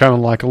that was kind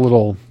of like a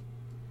little.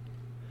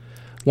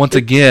 Once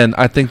again,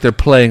 I think they're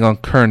playing on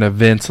current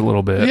events a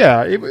little bit.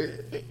 Yeah,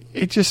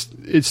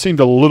 it seemed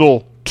a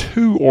little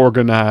too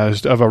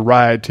organized of a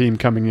riot team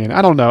coming in.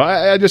 I don't know.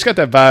 I just got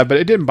that vibe, but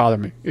it didn't bother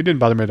me. It didn't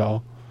bother me at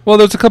all. Well,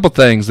 there's a couple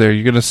things there.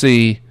 You're going to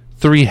see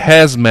 3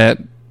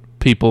 hazmat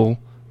people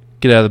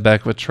get out of the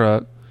back of a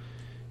truck.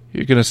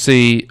 You're going to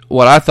see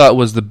what I thought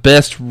was the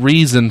best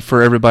reason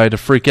for everybody to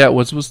freak out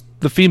was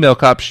the female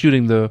cop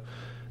shooting the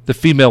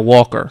female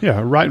walker.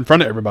 Yeah, right in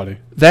front of everybody.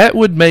 That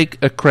would make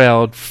a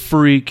crowd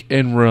freak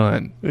and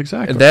run.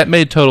 Exactly. And that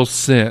made total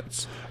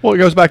sense. Well, it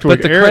goes back to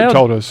what Eric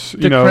told us.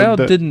 The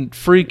crowd didn't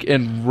freak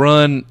and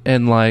run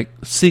and like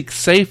seek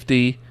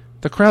safety.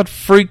 The crowd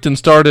freaked and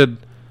started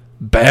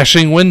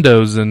bashing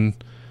windows and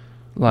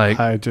like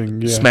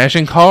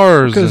smashing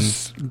cars.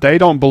 Because they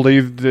don't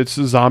believe that it's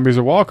zombies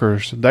or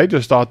walkers. They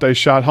just thought they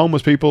shot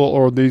homeless people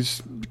or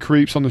these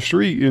creeps on the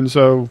street. And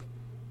so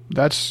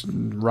that's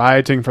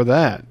rioting for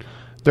that.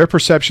 Their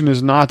perception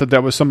is not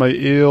that was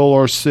somebody ill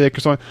or sick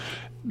or something.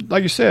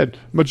 Like you said,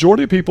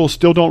 majority of people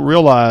still don't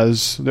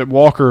realize that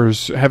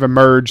walkers have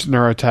emerged and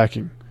are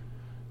attacking.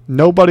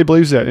 Nobody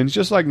believes that. And it's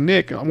just like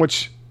Nick,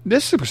 which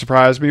this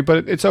surprised me,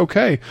 but it's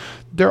okay.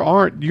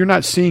 You're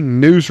not seeing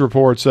news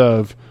reports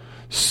of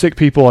sick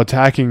people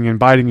attacking and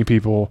biting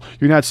people.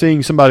 You're not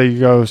seeing somebody who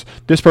goes,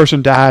 this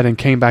person died and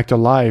came back to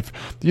life.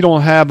 You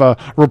don't have a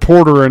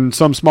reporter in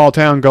some small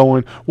town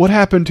going, what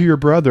happened to your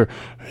brother?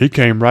 He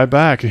came right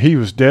back. He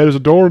was dead as a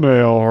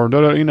doornail. Or,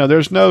 you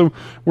know,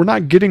 we're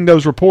not getting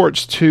those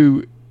reports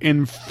to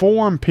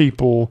inform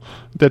people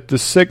that the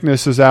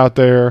sickness is out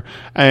there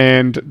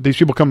and these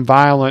people come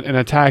violent and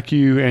attack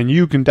you and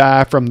you can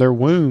die from their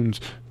wounds.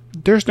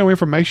 There's no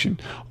information.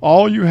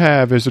 All you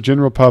have is the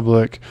general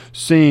public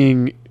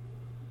seeing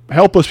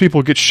helpless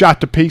people get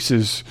shot to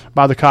pieces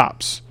by the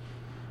cops,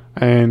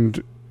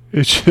 and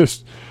it's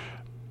just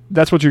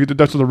that's what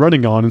they're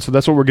running on, and so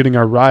that's what we're getting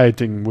our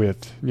rioting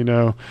with, you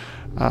know.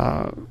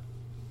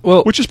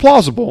 Well, which is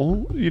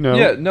plausible, you know.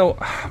 Yeah, no,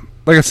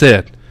 like I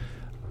said,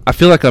 I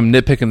feel like I'm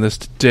nitpicking this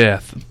to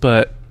death,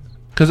 but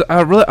because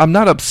I'm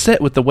not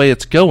upset with the way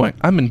it's going.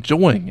 I'm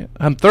enjoying it.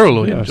 I'm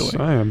thoroughly enjoying it.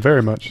 I am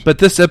very much. But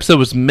this episode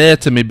was meh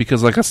to me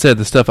because, like I said,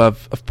 the stuff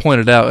I've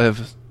pointed out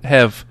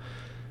have.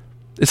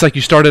 It's like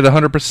you start at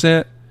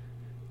 100%,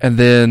 and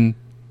then,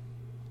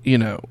 you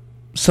know,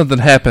 something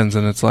happens,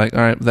 and it's like,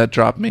 all right, that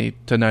dropped me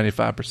to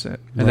 95%, and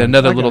then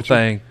another little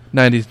thing,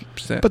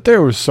 90%. But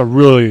there was a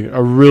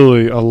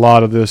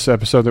lot of this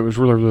episode that was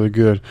really, really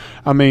good.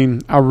 I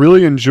mean, I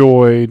really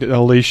enjoyed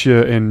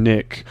Alicia and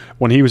Nick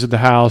when he was at the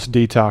house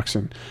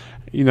detoxing.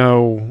 You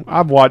know,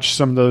 I've watched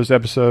some of those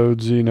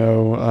episodes, you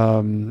know,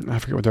 I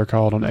forget what they're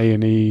called on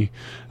A&E,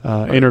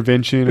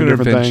 Intervention and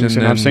different things,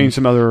 and I've seen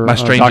some other My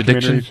Strange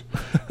Addiction.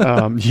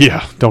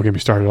 Yeah, don't get me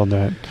started on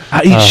that.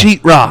 I eat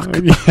sheetrock.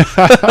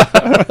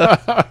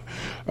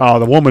 Oh,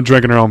 the woman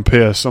drinking her own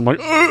piss. I'm like,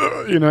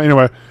 you know,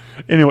 anyway.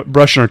 Anyway,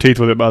 brushing her teeth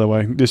with it, by the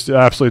way, just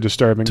absolutely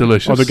disturbing.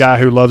 Delicious. Or the guy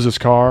who loves his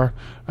car,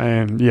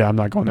 and yeah, I'm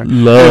not going there.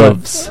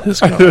 Loves his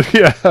car.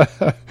 Yeah.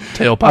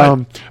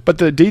 Tailpipe. But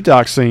the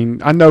detox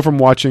scene, I know from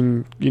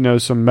watching,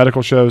 some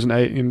medical shows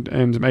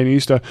and some A&E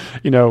stuff,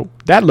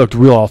 that looked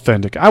real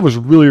authentic. I was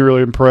really,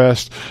 really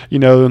impressed.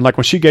 And like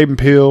when she gave him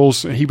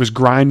pills, he was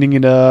grinding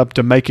it up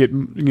to make it,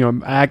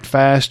 act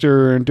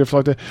faster and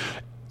different like that.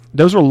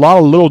 Those are a lot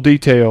of little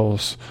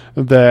details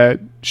that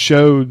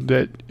showed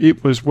that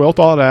it was well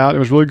thought out. It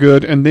was really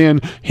good. And then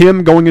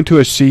him going into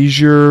a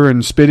seizure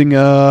and spitting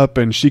up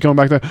and she coming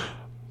back there,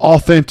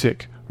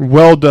 authentic.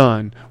 Well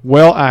done,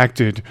 well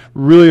acted,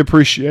 really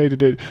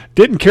appreciated it.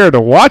 Didn't care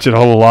to watch it a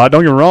whole lot,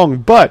 don't get me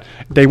wrong, but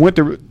they went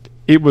through.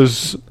 It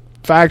was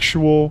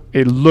factual.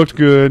 It looked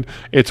good.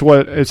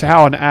 It's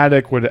how an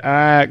addict would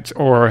act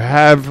or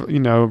have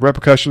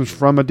repercussions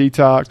from a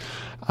detox.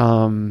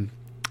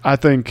 I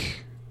think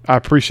I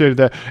appreciated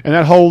that. And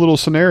that whole little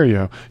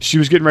scenario, she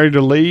was getting ready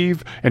to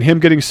leave and him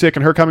getting sick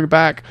and her coming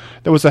back,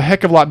 that was a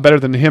heck of a lot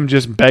better than him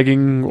just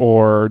begging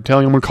or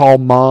telling him to call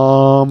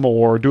mom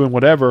or doing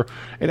whatever.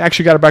 It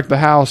actually got her back to the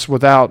house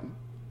without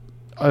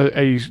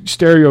a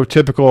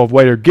stereotypical of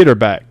way to get her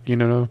back,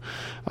 Well,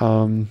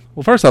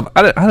 first off,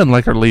 I didn't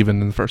like her leaving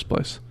in the first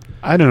place.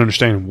 I didn't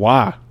understand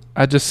why.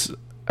 I just,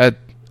 at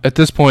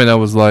this point, I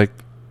was like,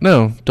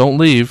 no, don't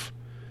leave.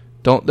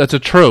 That's a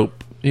trope.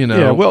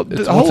 Yeah, well,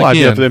 the whole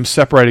idea of them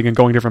separating and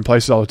going different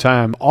places all the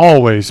time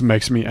always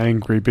makes me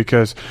angry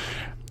because,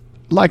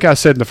 like I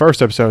said in the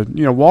first episode,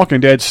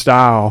 Walking Dead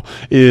style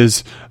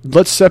is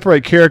let's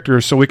separate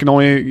characters so we can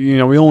only,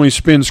 we only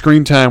spend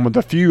screen time with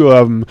a few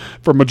of them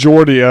for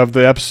majority of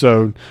the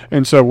episode,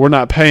 and so we're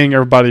not paying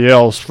everybody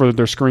else for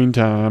their screen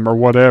time or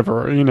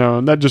whatever, and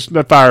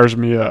that fires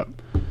me up.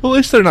 Well, at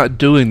least they're not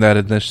doing that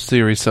in this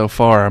series so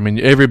far. I mean,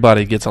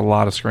 everybody gets a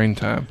lot of screen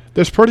time.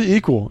 That's pretty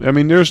equal. I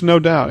mean, there's no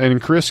doubt.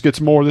 And Chris gets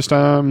more this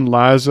time.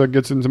 Liza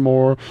gets into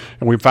more,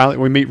 and we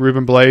meet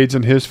Ruben Blades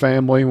and his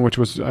family, which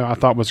was I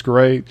thought was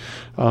great.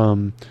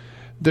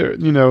 There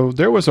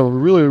was a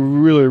really,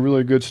 really,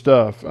 really good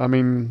stuff. I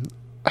mean,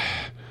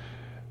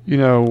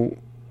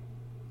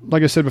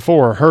 like I said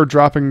before, her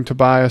dropping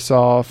Tobias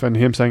off and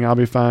him saying I'll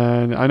be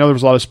fine. I know there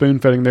was a lot of spoon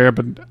feeding there,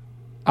 but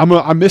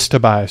I miss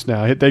Tobias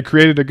now. They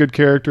created a good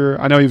character.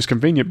 I know he was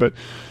convenient, but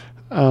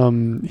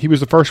he was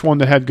the first one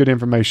that had good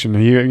information.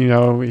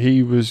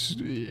 He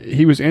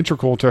was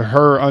integral to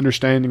her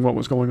understanding what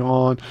was going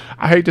on.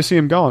 I hate to see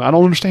him gone. I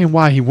don't understand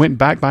why he went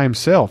back by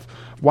himself.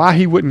 Why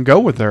he wouldn't go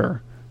with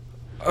her.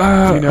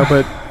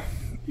 But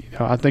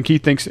I think he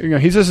thinks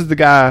he's this is the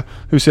guy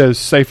who says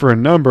safer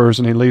in numbers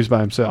and he leaves by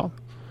himself.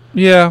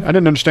 Yeah, I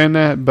didn't understand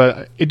that,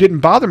 but it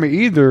didn't bother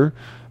me either.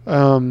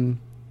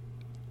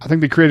 I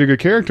think they created a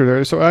good character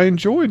there, so I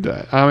enjoyed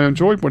that. I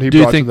enjoyed what he brought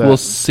to that. Do you think we'll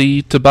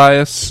see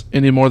Tobias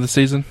any more this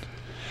season?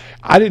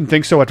 I didn't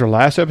think so after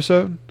last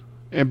episode.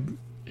 And,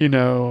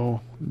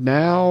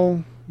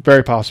 now,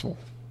 very possible.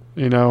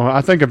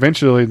 I think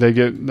eventually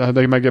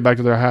they might get back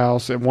to their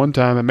house at one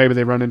time, and maybe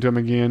they run into him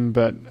again,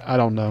 but I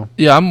don't know.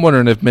 Yeah, I'm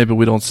wondering if maybe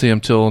we don't see him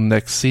till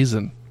next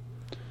season.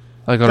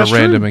 Like on a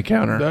random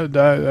encounter.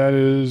 That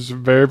is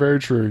very, very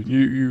true.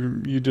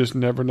 You just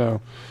never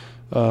know.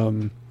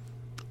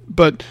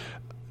 But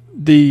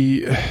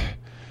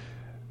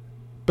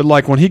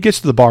like when he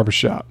gets to the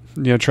barbershop,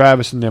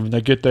 Travis and them,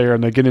 they get there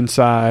and they get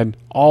inside,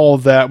 all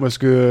of that was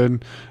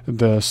good.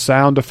 The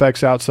sound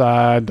effects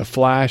outside, the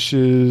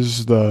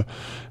flashes,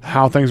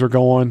 how things were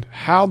going,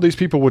 how these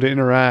people would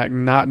interact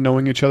not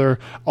knowing each other,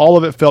 all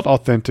of it felt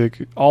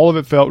authentic, all of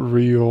it felt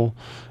real.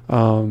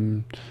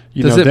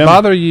 Does it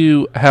bother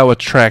you how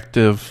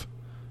attractive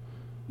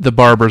the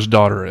barber's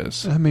daughter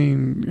is? I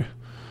mean,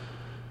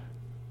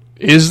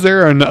 is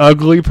there an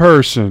ugly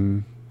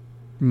person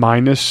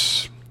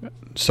minus,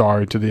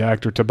 sorry to the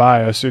actor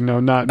Tobias,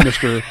 not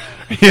Mr.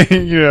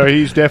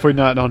 He's definitely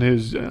not on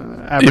his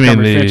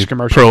Abercrombie Fitch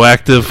commercial.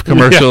 Proactive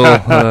commercial.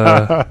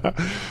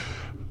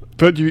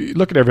 But you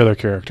look at every other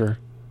character.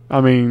 I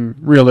mean,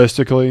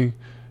 realistically,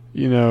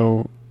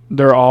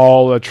 they're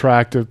all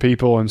attractive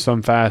people in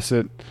some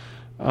facet.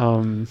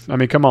 I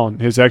mean, come on.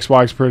 His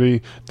ex-wife's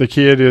pretty. The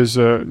kid is,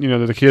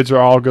 the kids are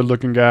all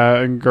good-looking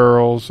guys and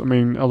girls. I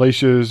mean,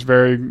 Alicia is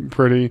very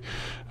pretty.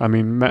 I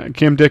mean,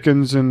 Kim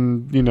Dickens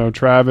and,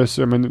 Travis,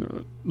 I mean,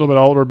 a little bit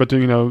older, but,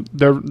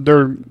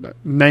 their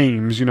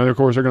names, of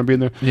course, they're going to be in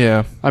there.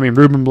 Yeah. I mean,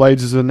 Ruben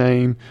Blades is a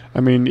name. I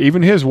mean,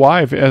 even his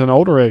wife, at an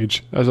older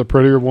age, as a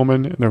prettier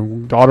woman, and their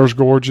daughter's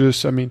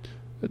gorgeous. I mean,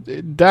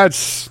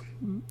 that's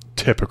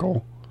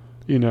typical,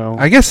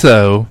 I guess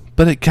so.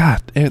 But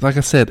like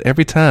I said,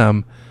 every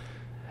time,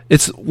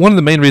 it's one of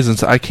the main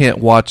reasons I can't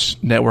watch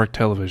network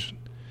television.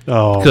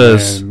 Oh,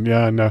 man.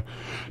 Yeah, no.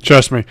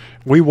 Trust me.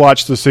 We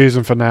watched the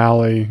season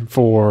finale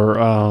for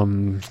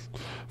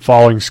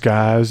Falling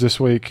Skies this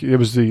week. It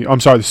was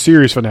the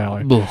series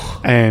finale.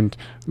 Ugh. And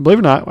believe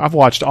it or not, I've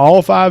watched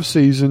all 5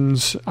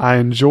 seasons. I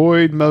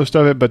enjoyed most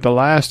of it, but the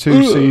last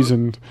 2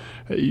 seasons,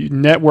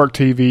 network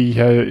TV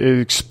has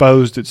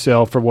exposed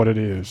itself for what it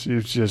is.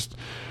 It's just...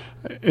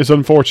 is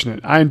unfortunate.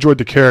 I enjoyed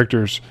the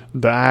characters.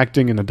 The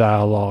acting and the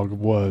dialogue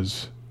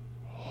was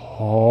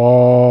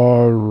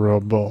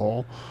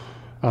horrible.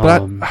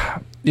 But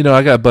I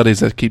got buddies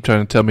that keep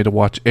trying to tell me to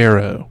watch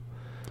Arrow,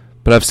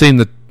 but I've seen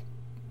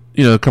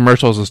the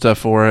commercials and stuff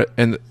for it,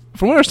 and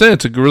from what I understand,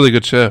 it's a really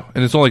good show,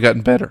 and it's only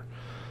gotten better.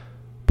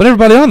 But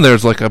everybody on there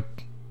is like a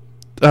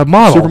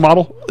model,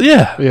 supermodel.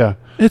 Yeah.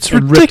 It's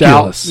And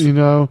ridiculous. ripped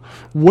out,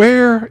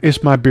 where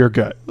is my beer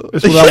gut?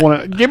 That's what I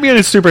want to. Give me a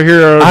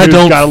superhero I who's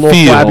don't got a little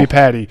feel- flabby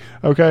patty.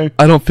 Okay.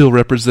 I don't feel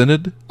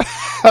represented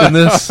in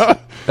this.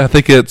 I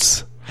think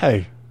it's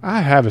Hey,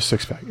 I have a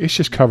six pack. It's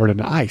just covered in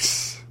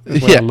ice. Is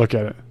the way Yeah. I look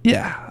at it.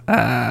 yeah.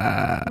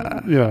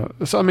 Yeah.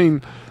 So I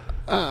mean,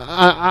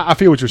 I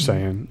feel what you're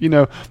saying.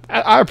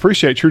 I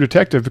appreciate True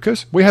Detective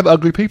because we have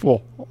ugly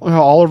people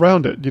all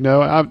around it. Give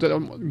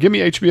me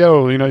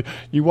HBO.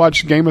 You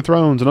watch Game of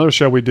Thrones, another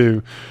show we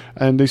do,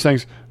 and these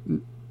things.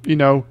 You're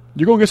gonna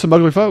get some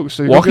ugly folks.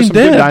 You're Walking gonna get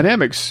some good Dead.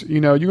 dynamics.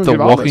 You're gonna The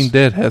get all Walking this.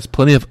 Dead has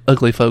plenty of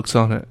ugly folks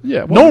on it.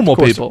 Yeah, well, normal of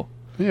course. people.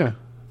 Yeah.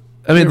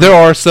 I mean, there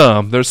are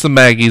some. There's some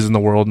Maggies in the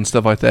world and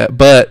stuff like that.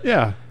 But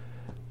Yeah.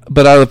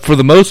 for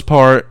the most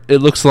part, it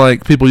looks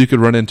like people you could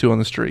run into on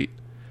the street.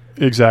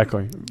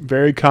 Exactly.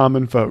 Very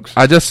common folks.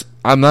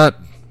 I'm not.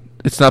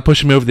 It's not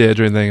pushing me over the edge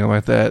or anything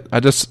like that.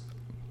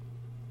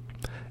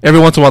 Every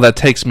once in a while that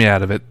takes me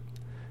out of it.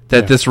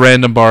 That Yeah. this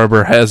random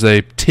barber has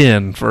a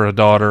 10 for a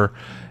daughter,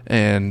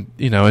 and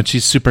and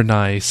she's super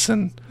nice,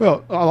 and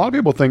Well, a lot of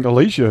people think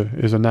Alicia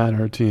is a 9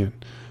 or a 10.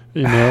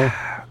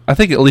 I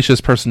think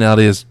Alicia's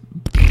personality is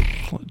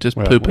just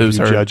Well, poo-poos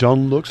when her. you judge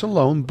on looks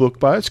alone, book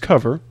by its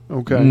cover.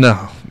 Okay.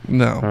 No.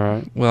 All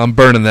right. Well, I'm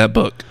burning that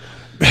book.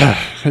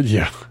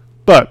 Yeah.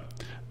 But,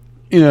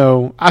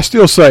 I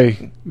still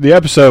say the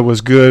episode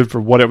was good for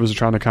what it was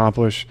trying to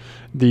accomplish.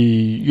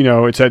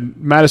 It said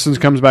Madison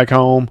comes back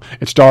home.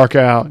 It's dark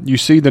out. You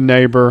see the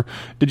neighbor.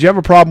 Did you have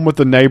a problem with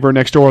the neighbor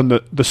next door and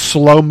the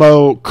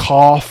slow-mo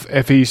cough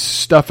if he's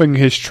stuffing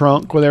his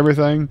trunk with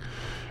everything?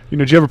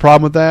 Did you have a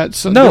problem with that?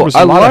 So No, there was a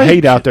I lot of like-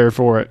 hate out there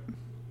for it.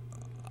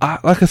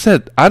 Like I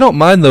said, I don't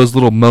mind those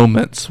little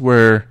moments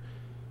where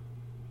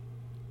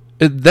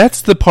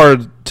that's the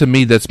part to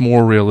me that's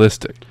more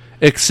realistic.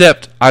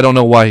 Except I don't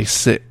know why he's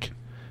sick.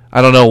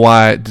 I don't know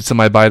why. Did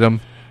somebody bite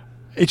him?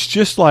 It's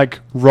just like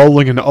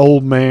rolling an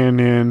old man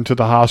into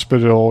the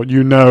hospital.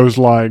 It's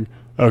like,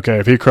 okay,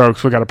 if he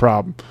croaks, we got a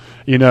problem.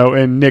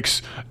 And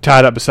Nick's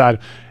tied up beside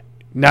him.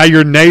 Now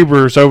your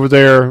neighbor's over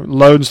there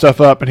loading stuff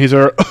up, and he's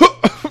there,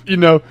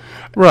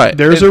 Right.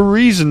 There's a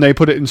reason they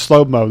put it in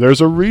slow-mo.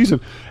 There's a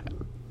reason.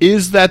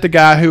 Is that the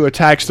guy who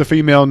attacks the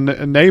female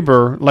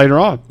neighbor later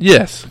on?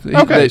 Yes.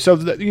 Okay, so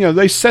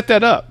they set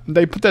that up.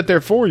 They put that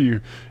there for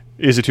you.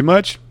 Is it too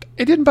much?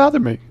 It didn't bother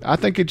me. I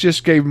think it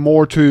just gave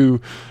more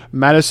to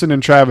Madison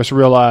and Travis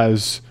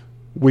realize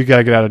we got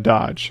to get out of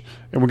Dodge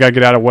and we got to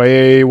get out of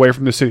way away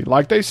from the city,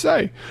 like they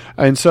say.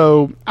 And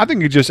so I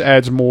think it just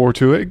adds more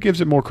to it. It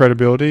gives it more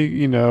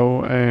credibility, and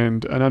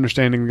an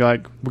understanding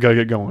like we got to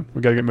get going,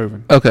 we got to get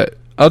moving. Okay.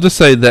 I'll just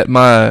say that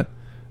my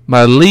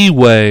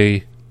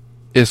leeway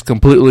is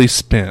completely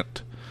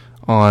spent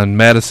on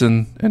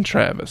Madison and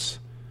Travis.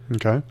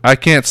 Okay. I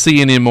can't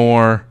see any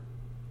more.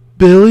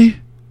 Billy,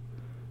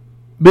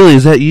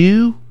 is that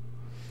you?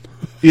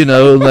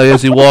 Like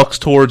as he walks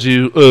towards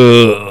you,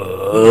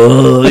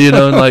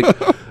 and like,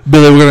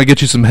 Billy, we're gonna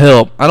get you some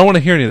help. I don't want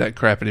to hear any of that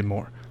crap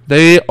anymore.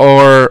 They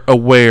are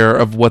aware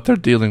of what they're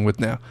dealing with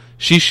now.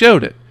 She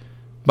showed it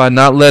by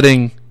not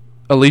letting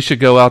Alicia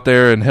go out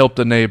there and help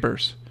the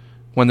neighbors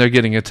when they're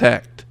getting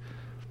attacked.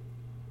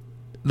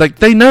 Like,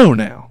 they know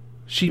now.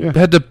 She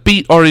had to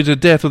beat Artie to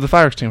death with a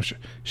fire extinguisher.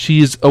 She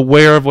is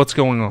aware of what's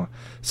going on.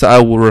 So I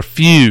will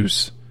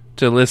refuse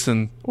to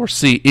listen or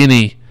see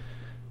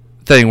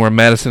anything where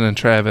Madison and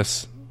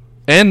Travis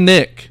and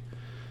Nick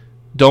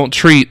don't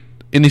treat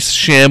any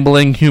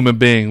shambling human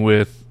being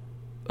with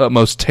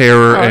utmost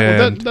terror All right,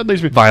 well, and that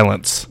leaves me.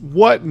 violence.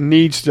 What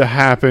needs to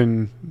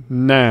happen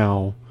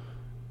now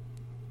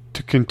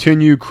to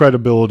continue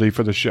credibility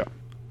for the show?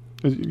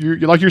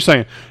 Like you're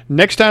saying,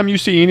 next time you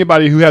see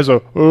anybody who has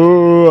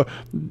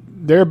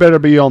there better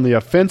be on the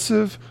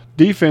offensive,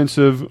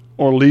 defensive,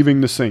 or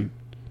leaving the scene.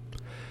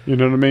 You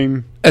know what I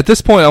mean? At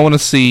this point, I want to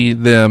see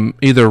them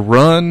either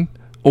run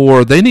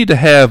or they need to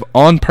have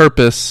on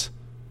purpose,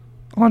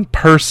 on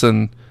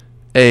person,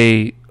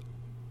 a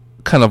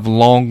kind of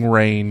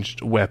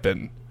long-ranged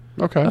weapon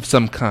Okay. of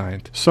some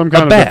kind. Some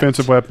kind A of bat.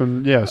 defensive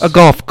weapon, yes. A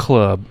golf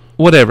club,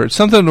 whatever.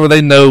 Something where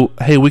they know,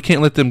 hey, we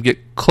can't let them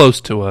get close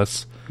to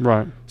us.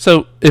 Right.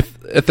 So if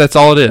that's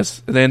all it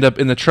is, they end up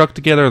in the truck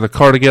together or the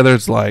car together,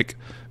 it's like,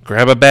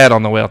 grab a bat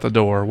on the way out the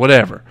door,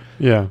 whatever.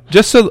 Yeah.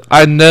 Just so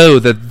I know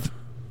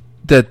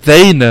that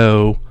they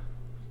know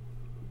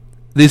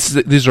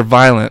these are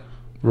violent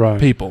Right.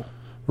 people.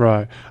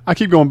 Right. I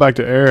keep going back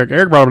to Eric.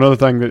 Eric brought up another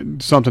thing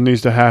that something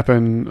needs to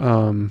happen,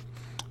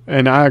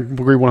 and I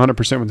agree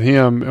 100% with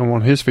him. And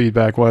what his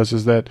feedback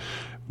is that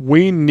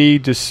we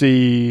need to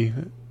see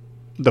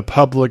the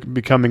public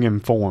becoming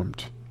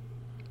informed.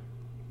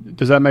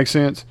 Does that make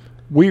sense?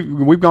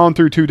 we've gone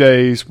through 2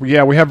 days.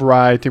 Yeah, we have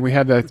rioting, we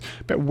have that,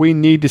 but we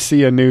need to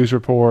see a news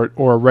report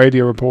or a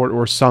radio report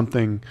or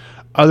something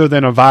other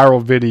than a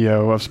viral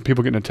video of some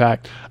people getting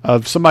attacked,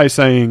 of somebody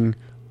saying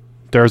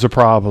there's a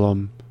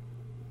problem.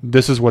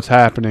 This is what's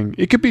happening.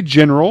 It could be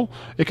general.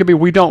 It could be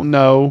we don't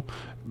know,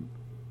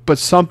 but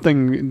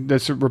something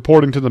that's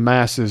reporting to the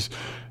masses.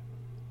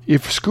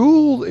 If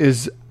school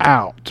is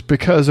out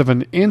because of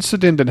an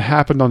incident that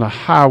happened on a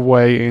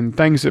highway and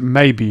things that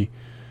maybe,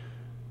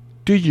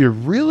 do you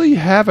really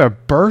have a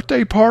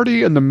birthday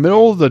party in the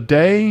middle of the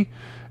day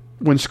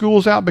when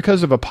school's out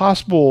because of a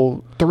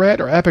possible threat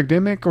or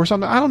epidemic or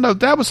something? I don't know.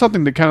 That was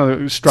something that kind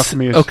of struck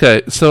me as...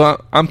 Okay,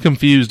 so I'm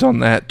confused on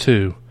that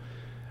too.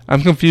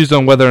 I'm confused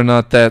on whether or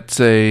not that's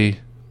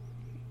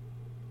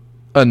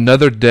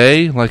another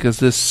day. Like, is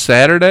this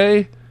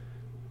Saturday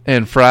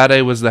and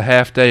Friday was the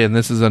half day and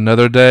this is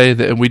another day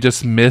and we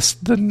just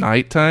missed the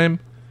nighttime?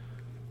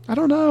 I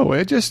don't know.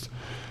 It just...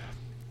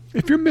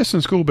 If you're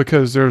missing school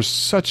because there's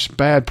such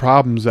bad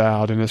problems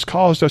out and it's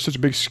caused us such a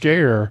big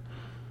scare,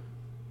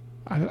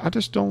 I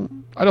just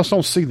don't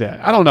see that.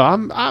 I don't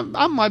know.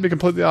 I might be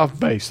completely off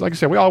base. Like I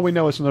said, we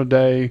know it's another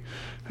day,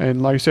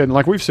 and like I said, and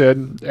like we've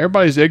said,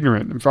 everybody's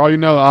ignorant. And for all you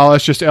know,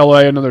 that's just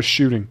L.A. another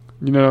shooting.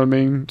 You know what I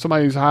mean?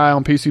 Somebody's high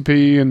on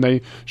PCP and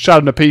they shot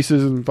him to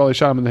pieces and probably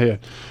shot him in the head.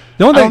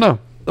 I don't know.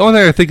 The only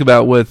thing I think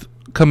about with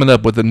coming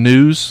up with the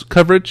news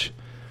coverage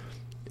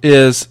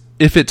is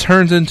if it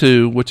turns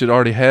into, which it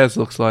already has,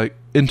 looks like,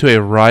 into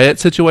a riot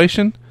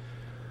situation,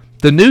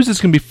 the news is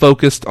going to be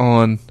focused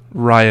on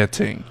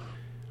rioting.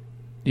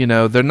 You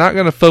know, they're not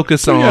going to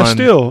focus on... Yeah,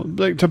 still,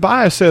 like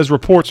Tobias says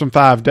reports in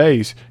 5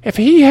 days. If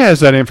he has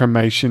that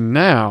information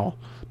now,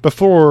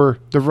 before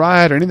the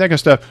riot or any of that kind of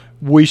stuff,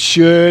 we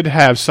should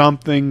have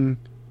something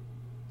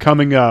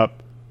coming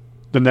up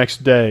the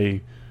next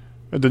day,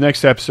 the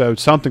next episode,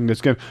 something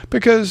that's going to...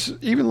 Because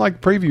even like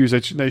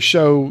previews, they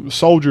show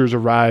soldiers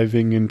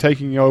arriving and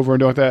taking over and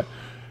doing that.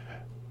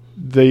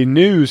 The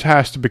news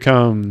has to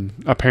become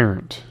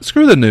apparent.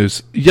 Screw the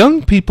news.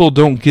 Young people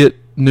don't get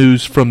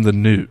news from the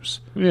news.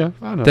 Yeah,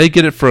 I know. They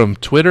get it from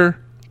Twitter,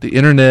 the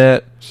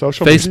internet,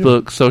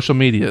 Facebook, media. social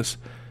medias.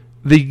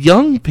 The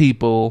young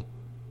people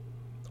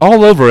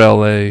all over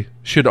LA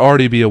should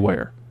already be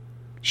aware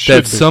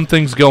that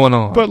something's going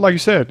on. But like you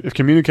said, if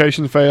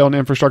communications fail and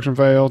infrastructure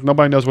fails,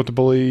 nobody knows what to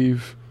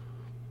believe.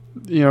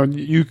 You know,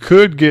 you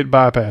could get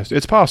bypassed.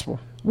 It's possible.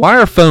 Why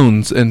are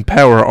phones and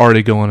power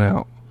already going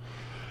out?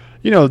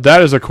 You know,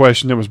 that is a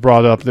question that was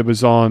brought up that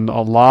was on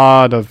a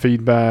lot of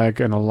feedback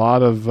and a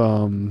lot of,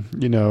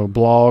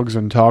 blogs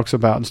and talks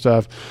about and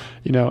stuff.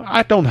 You know,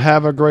 I don't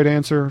have a great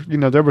answer. You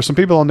know, there were some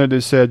people on there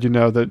that said,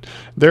 that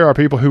there are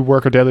people who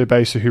work a daily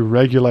basis who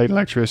regulate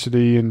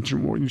electricity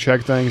and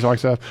check things like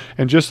stuff.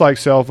 And just like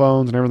cell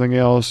phones and everything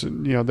else,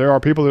 there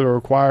are people that are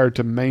required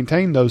to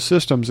maintain those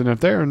systems. And if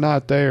they're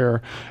not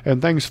there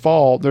and things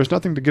fall, there's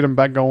nothing to get them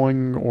back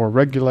going or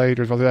regulate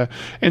or something like that.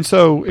 And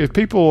so if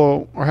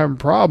people are having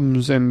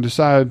problems and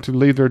decide to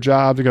leave their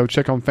job to go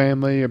check on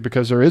family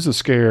because there is a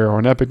scare or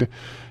an epidemic,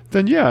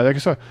 then yeah, like I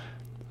said,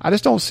 I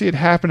just don't see it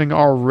happening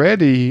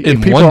already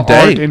if people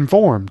aren't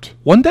informed.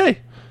 One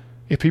day.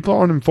 If people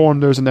aren't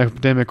informed there's an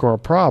epidemic or a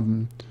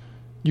problem,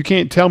 you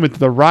can't tell me that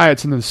the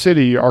riots in the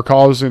city are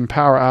causing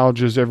power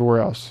outages everywhere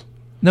else.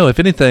 No, if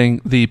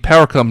anything, the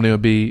power company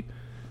would be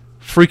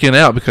freaking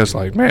out because,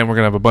 like, man, we're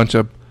going to have a bunch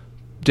of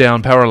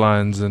down power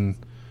lines and,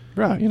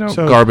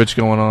 garbage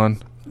going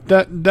on.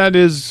 That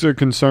is a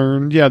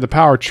concern. Yeah, the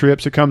power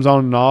trips, it comes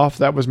on and off.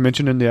 That was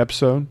mentioned in the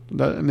episode.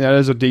 That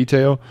is a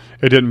detail.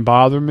 It didn't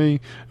bother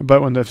me.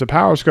 But if the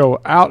powers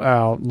go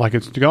out, like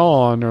it's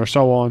gone or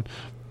so on,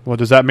 well,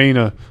 does that mean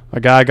a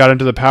guy got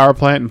into the power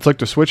plant and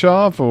flicked a switch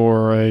off,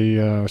 or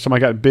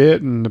somebody got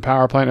bit and the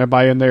power plant,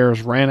 everybody in there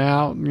ran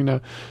out?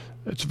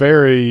 It's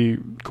very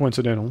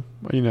coincidental.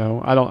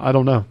 I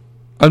don't know.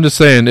 I'm just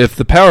saying, if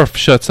the power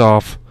shuts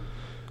off,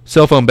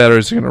 cell phone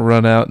batteries are going to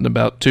run out in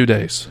about 2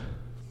 days.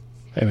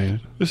 Hey,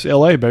 man, this is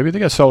L.A., baby. They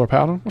got solar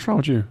power. What's wrong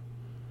with you?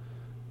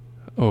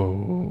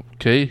 Oh,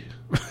 okay.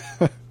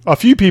 A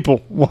few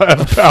people will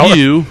have power. A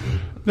few.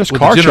 There's with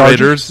car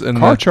generators. And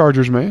car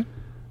chargers, man.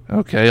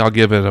 Okay, I'll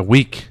give it a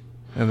week,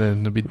 and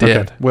then it'll be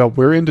dead. Okay. Well,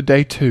 we're into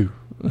day 2.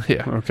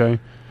 Yeah. Okay.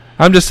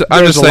 I'm just saying.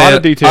 A lot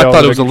of detail. I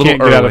thought it was a little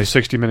early. Get out of a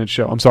 60-minute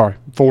show. I'm sorry,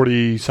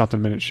 40-something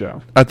minute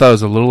show. I thought it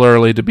was a little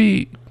early to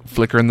be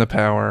flickering the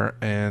power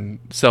and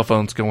cell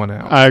phones going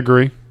out. I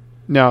agree.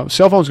 Now,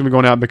 cell phones going to be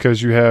going out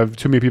because you have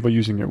too many people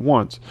using it at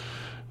once.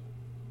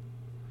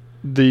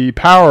 The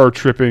power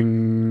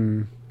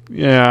tripping,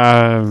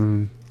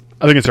 I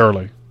think it's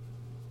early.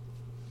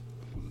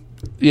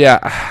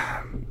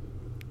 Yeah.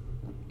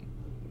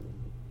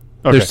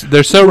 Okay.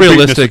 They're so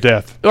realistic.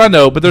 Death. I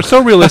know, but they're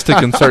so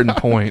realistic in certain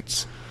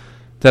points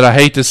that I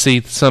hate to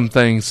see some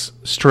things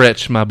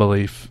stretch my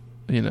belief.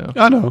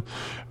 I know.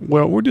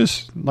 Well, we're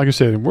just, like I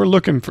said,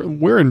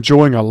 we're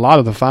enjoying a lot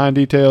of the fine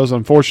details.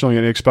 Unfortunately,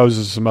 it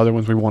exposes some other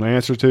ones we want to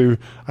answer to.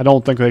 I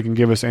don't think they can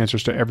give us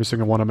answers to every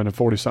single one of them in a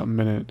 40-something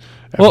minute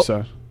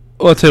episode.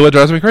 Well, I'll tell you what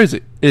drives me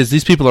crazy is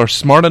these people are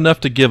smart enough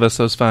to give us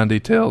those fine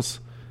details,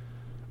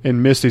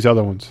 and miss these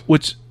other ones.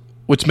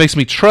 which makes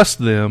me trust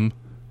them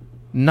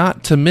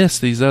not to miss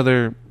these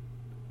other,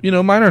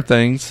 minor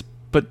things,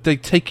 but they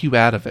take you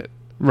out of it.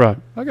 Right.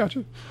 I got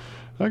you.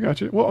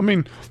 Well, I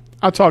mean,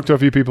 I talked to a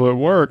few people at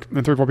work,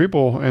 and 3 or 4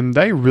 people, and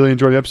they really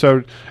enjoyed the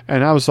episode.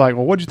 And I was like,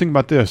 well, what did you think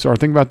about this? Or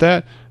think about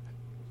that?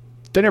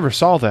 They never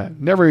saw that.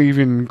 Never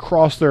even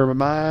crossed their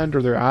mind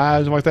or their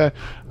eyes like that.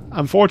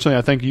 Unfortunately,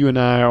 I think you and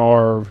I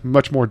are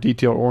much more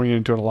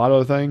detail-oriented to a lot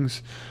of the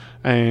things.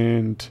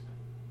 And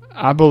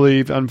I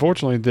believe,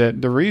 unfortunately,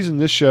 that the reason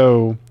this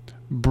show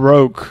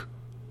broke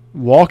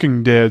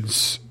Walking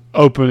Dead's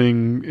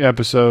opening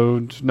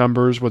episode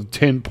numbers with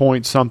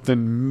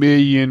 10-point-something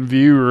million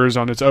viewers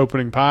on its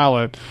opening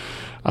pilot,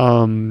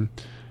 and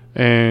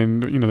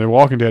The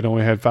Walking Dead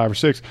only had 5 or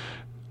 6.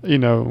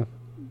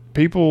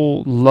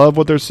 People love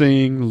what they're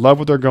seeing, love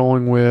what they're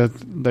going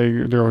with.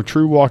 They're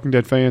true Walking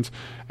Dead fans,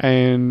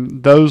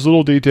 and those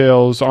little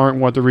details aren't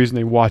what the reason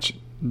they watch it.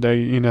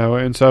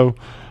 And so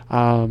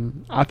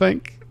I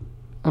think,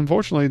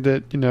 unfortunately,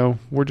 that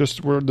we're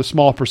the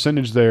small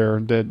percentage there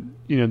that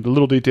the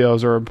little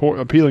details are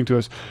appealing to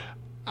us.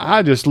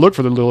 I just look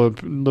for the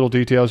little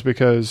details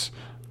because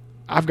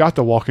I've got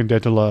The Walking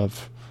Dead to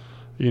love.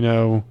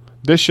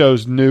 This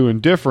show's new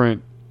and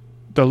different.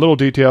 The little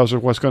details are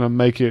what's going to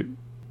make it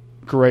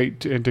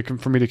great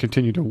and for me to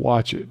continue to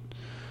watch it.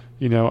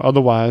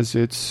 Otherwise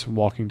it's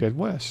Walking Dead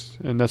West,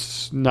 and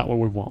that's not what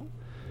we want.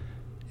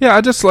 Yeah,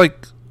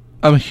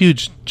 I'm a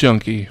huge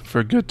junkie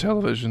for good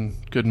television,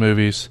 good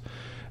movies.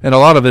 And a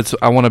lot of it's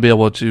I want to be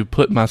able to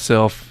put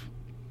myself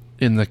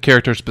in the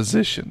character's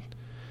position.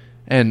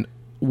 And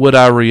would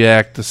I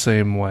react the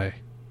same way?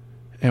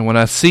 And when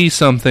I see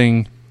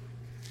something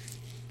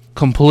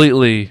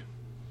completely,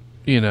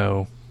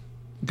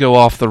 go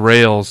off the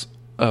rails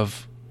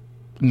of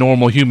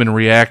normal human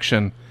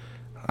reaction,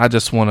 I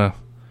just want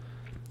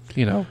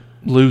to,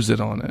 lose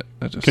it on it.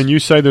 Can you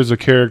say there's a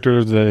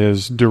character that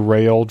is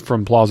derailed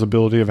from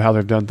plausibility of how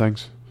they've done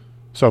things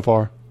so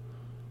far?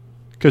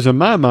 Because in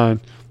my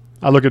mind,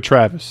 I look at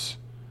Travis.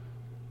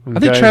 Okay? I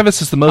think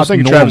Travis is the most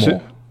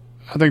normal.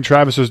 I think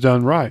Travis has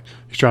done right.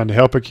 He's trying to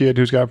help a kid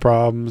who's got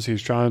problems.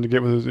 He's trying to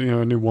get with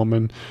a new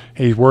woman.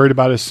 He's worried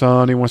about his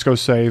son. He wants to go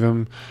save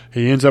him.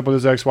 He ends up with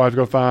his ex-wife to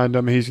go find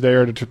him. He's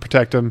there to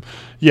protect him.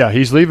 Yeah,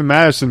 he's leaving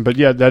Madison, but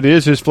yeah, that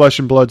is his flesh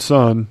and blood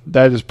son.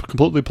 That is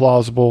completely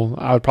plausible.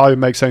 I would probably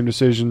make same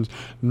decisions,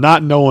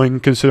 not knowing,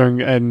 considering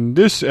in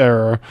this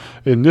era,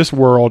 in this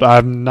world,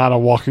 I'm not a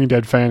Walking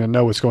Dead fan and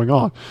know what's going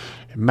on.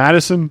 In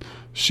Madison,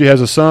 she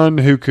has a son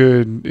who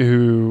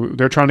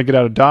they're trying to get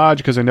out of Dodge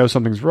because they know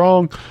something's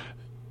wrong,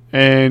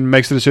 and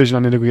makes the decision, I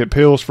need to go get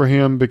pills for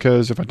him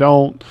because if I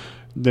don't,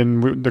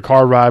 then the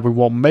car ride, we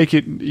won't make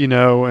it,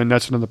 and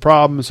that's another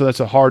problem. So that's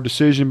a hard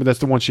decision, but that's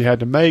the one she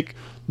had to make.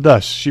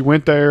 Thus, she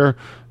went there.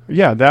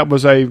 Yeah, that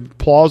was a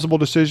plausible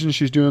decision.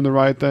 She's doing the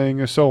right thing,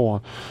 and so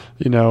on.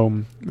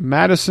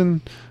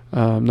 Madison,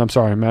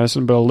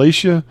 but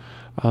Alicia,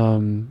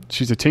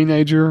 she's a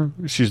teenager.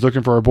 She's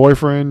looking for her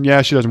boyfriend.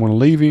 Yeah, she doesn't want to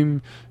leave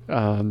him.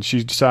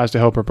 She decides to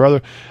help her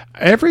brother.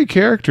 Every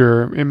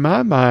character, in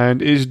my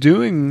mind, is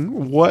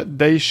doing what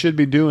they should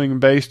be doing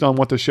based on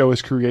what the show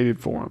has created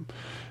for them.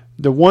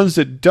 The ones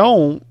that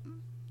don't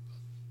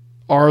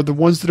are the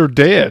ones that are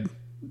dead.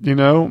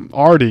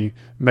 Artie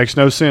makes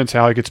no sense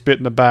how he gets bit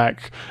in the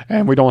back,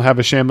 and we don't have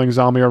a shambling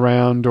zombie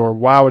around, or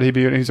why would he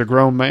be? He's a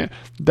grown man.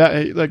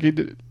 I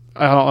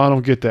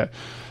don't get that.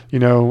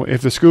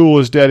 If the school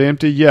is dead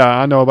empty, yeah,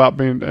 I know about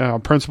being a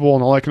principal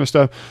and all that kind of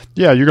stuff.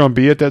 Yeah, you're going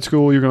to be at that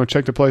school. You're going to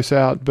check the place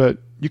out, but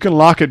you can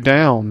lock it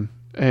down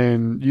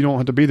and you don't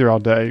have to be there all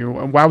day.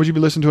 Why would you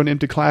be listening to an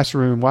empty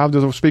classroom? Why would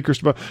those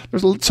speakers?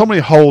 There's so many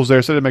holes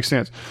there, so it makes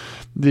sense.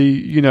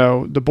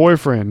 The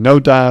boyfriend, no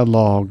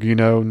dialogue,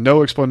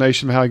 no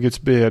explanation of how he gets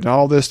bit and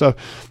all this stuff.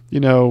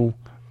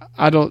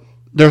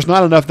 There's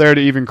not enough there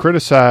to even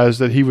criticize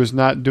that he was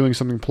not doing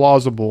something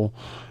plausible.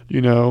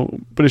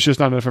 But it's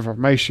just not enough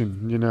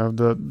information.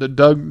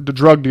 The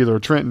drug dealer,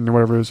 Trenton, or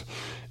whatever it is,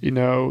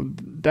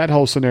 that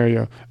whole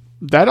scenario,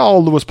 that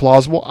all was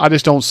plausible. I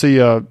just don't see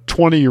a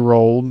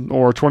 20-year-old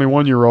or a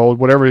 21-year-old,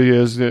 whatever he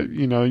is that,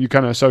 you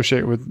kind of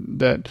associate with,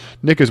 that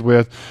Nick is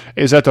with,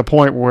 is at the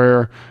point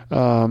where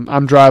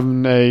I'm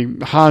driving a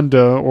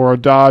Honda or a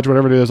Dodge,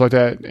 whatever it is like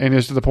that, and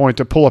it's to the point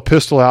to pull a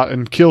pistol out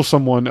and kill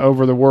someone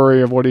over the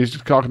worry of what he's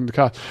talking to the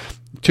cops.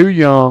 Too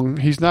young.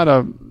 He's not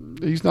a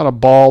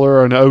baller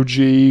or an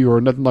OG or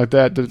nothing like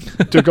that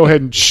to go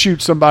ahead and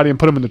shoot somebody and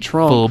put them in the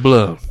trunk. Full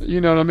blown. You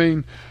know what I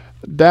mean?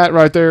 That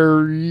right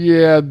there,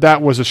 yeah,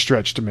 that was a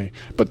stretch to me.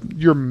 But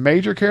your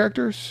major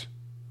characters,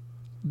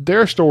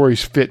 their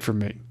stories fit for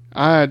me.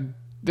 And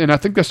I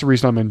think that's the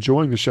reason I'm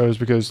enjoying the show, is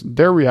because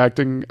they're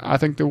reacting, I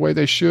think, the way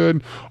they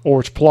should,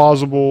 or it's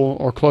plausible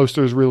or close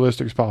to as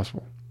realistic as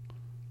possible.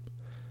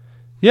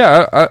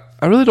 Yeah,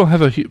 I really don't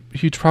have a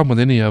huge problem with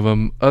any of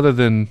them, other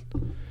than,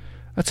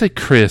 I'd say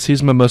Chris.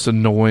 He's my most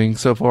annoying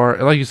so far.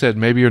 Like you said,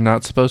 maybe you're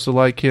not supposed to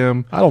like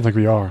him. I don't think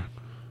we are.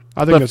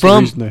 I think that's the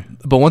reason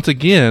But once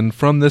again,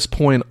 from this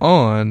point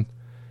on,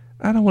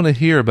 I don't want to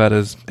hear about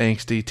his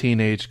angsty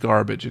teenage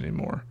garbage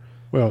anymore.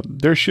 Well,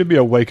 there should be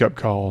a wake-up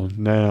call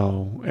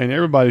now, and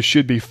everybody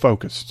should be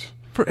focused.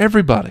 For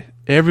everybody.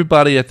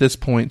 Everybody at this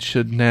point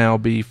should now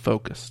be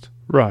focused.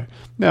 Right.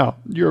 Now,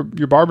 your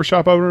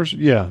barbershop owners,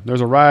 yeah,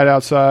 there's a riot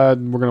outside,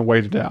 and we're going to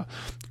wait it out.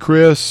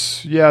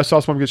 Chris, yeah, I saw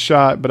someone get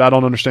shot, but I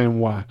don't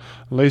understand why.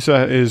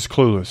 Lisa is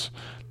clueless.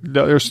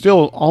 There's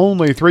still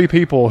only 3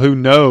 people who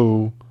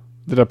know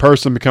that a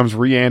person becomes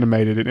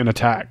reanimated and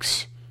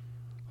attacks.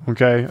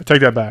 Okay? I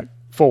take that back.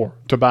 4.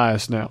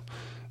 Tobias now.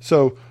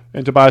 So,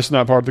 and Tobias is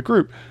not part of the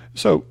group.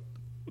 So,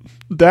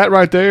 that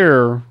right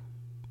there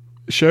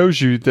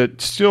shows you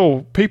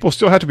that people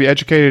still have to be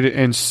educated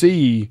and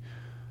see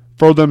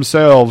for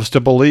themselves to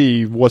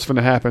believe what's going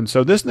to happen.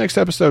 So this next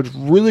episode is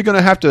really going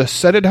to have to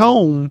set it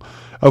home.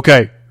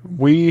 Okay,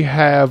 we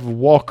have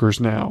walkers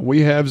now.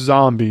 We have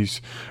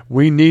zombies.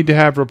 We need to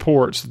have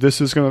reports.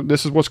 This is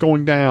what's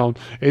going down.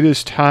 It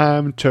is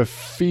time to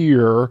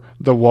fear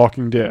The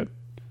Walking Dead.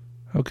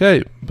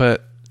 Okay,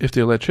 but if the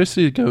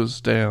electricity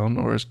goes down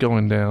or is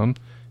going down,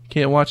 you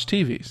can't watch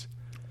TVs.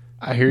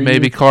 I hear you.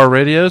 Maybe car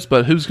radios,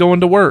 but who's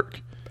going to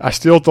work? I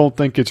still don't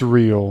think it's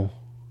real.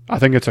 I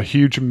think it's a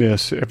huge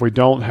miss if we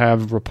don't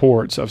have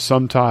reports of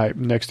some type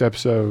next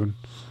episode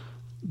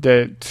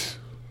that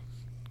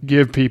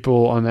give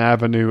people an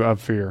avenue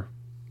of fear.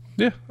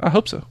 Yeah, I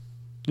hope so.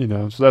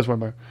 So that's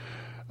one.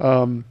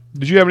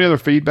 Did you have any other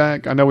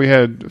feedback? I know we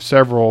had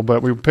several,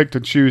 but we picked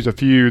and choose a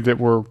few that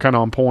were kind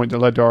of on point that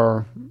led to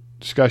our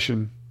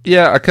discussion.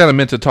 Yeah, I kind of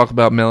meant to talk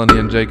about Melanie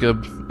and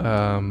Jacob,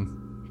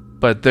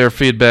 but their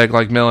feedback,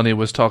 like Melanie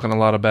was talking a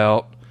lot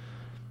about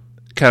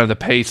kind of the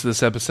pace of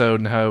this episode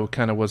and how it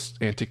kind of was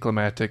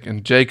anticlimactic.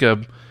 And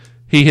Jacob,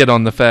 he hit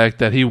on the fact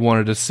that he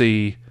wanted to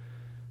see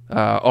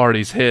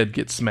Artie's head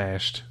get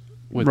smashed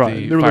with the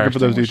they were looking for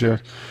those details.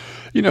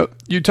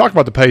 You talked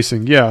about the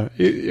pacing. Yeah,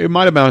 it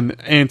might have been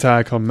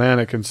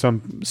anticlimactic in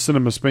some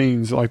cinema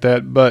scenes like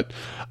that, but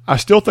I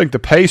still think the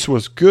pace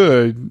was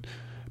good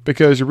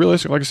because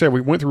realistically, like I said,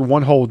 we went through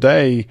one whole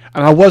day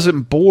and I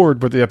wasn't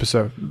bored with the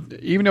episode,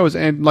 even though it was,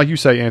 like you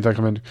say,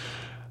 anticlimactic.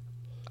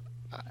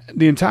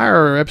 The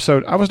entire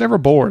episode, I was never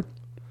bored.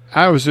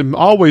 I was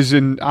always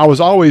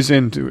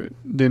into it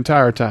the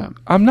entire time.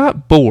 I'm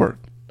not bored.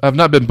 I've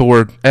not been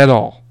bored at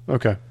all.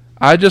 Okay.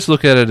 I just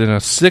look at it in a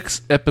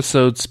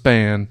 6-episode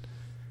span.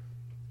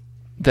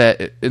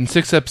 That in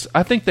 6 episodes,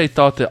 I think they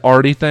thought the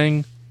Artie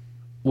thing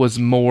was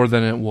more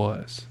than it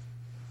was.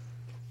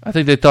 I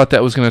think they thought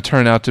that was going to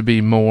turn out to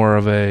be more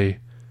of a,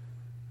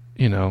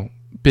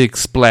 big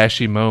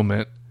splashy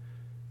moment.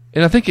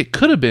 And I think it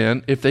could have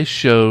been if they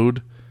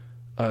showed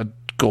a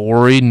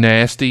gory,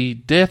 nasty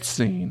death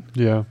scene.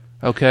 Yeah.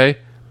 Okay?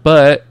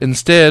 But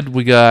instead,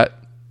 we got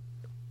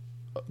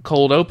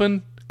cold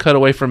open, cut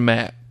away from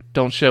Matt.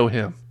 Don't show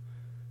him.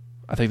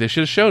 I think they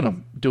should have showed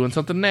him doing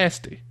something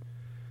nasty.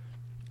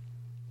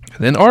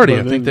 And then Artie,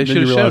 I think they should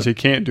have showed. Realize he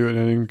can't do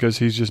it because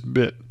he's just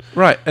bit.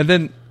 Right. And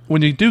then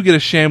when you do get a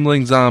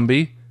shambling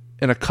zombie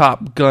and a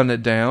cop gun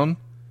it down,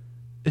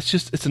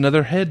 it's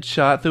another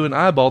headshot through an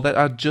eyeball that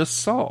I just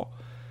saw.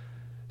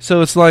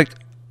 So it's like,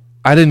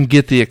 I didn't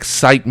get the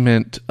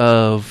excitement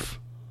of...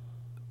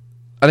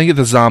 I didn't get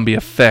the zombie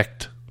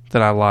effect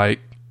that I like,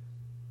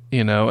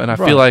 and I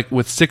feel like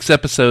with 6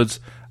 episodes,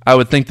 I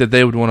would think that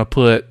they would want to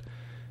put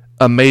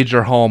a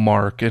major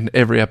hallmark in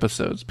every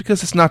episode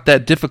because it's not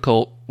that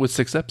difficult with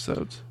 6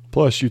 episodes.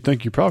 Plus, you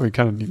think you probably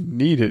kind of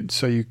need it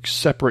so you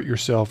separate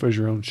yourself as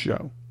your own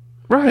show.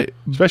 Right.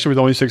 Especially with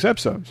only 6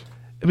 episodes.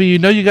 I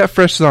mean, you got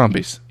fresh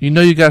zombies.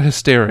 You got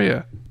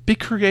hysteria. Be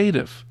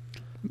creative.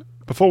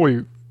 Before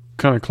we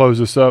kind of close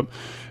this up,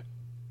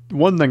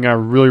 one thing I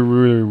really,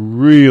 really,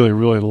 really,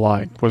 really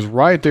liked was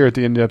right there at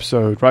the end of the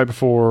episode, right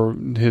before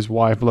his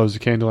wife blows the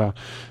candle out,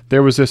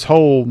 there was this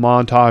whole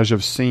montage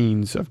of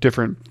scenes of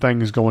different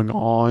things going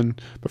on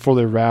before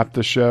they wrapped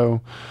the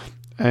show.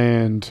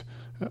 And,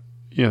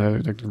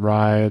 the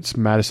riots,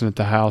 Madison at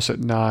the house at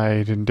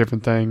night, and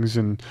different things,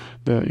 and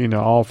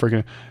all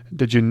freaking.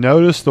 Did you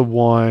notice the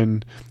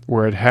one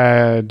where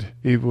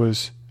it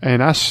was,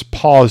 and I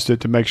paused it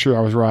to make sure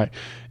I was right.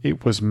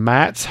 It was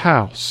Matt's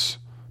house,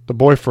 the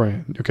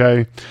boyfriend,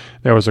 okay?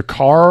 There was a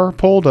car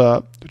pulled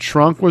up, the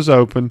trunk was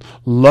open,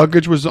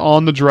 luggage was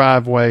on the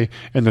driveway,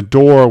 and the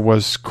door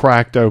was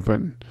cracked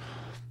open.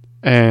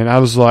 And I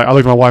looked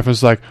at my wife and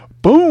was like,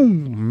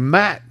 boom,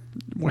 Matt.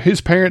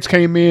 His parents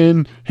came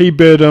in, he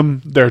bit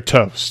them, they're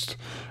toast.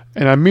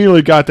 And I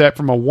immediately got that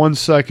from a 1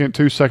 second,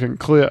 2 second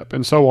clip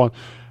and so on.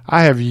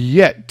 I have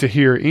yet to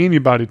hear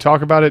anybody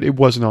talk about it. It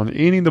wasn't on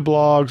any of the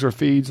blogs or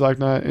feeds like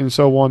that and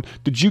so on.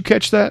 Did you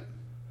catch that?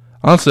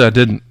 Honestly, I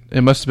didn't.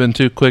 It must have been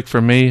too quick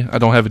for me. I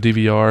don't have a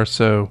DVR,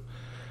 so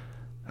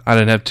I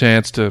didn't have a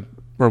chance to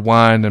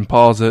rewind and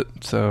pause it.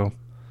 So,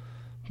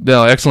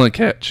 no, excellent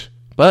catch.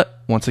 But,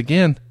 once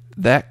again,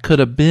 that could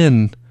have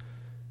been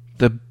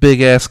the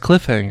big-ass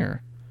cliffhanger.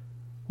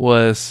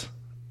 Was,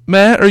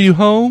 Matt, are you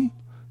home?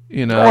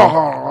 Let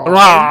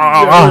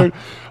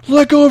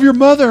go of your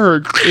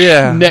mother.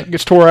 Yeah. Neck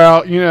gets tore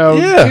out.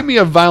 Yeah. Give me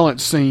a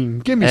violent scene.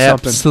 Give me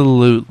something.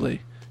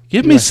 Absolutely.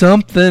 Give me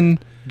something.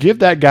 Give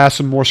that guy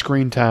some more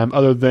screen time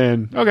other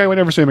than, okay, we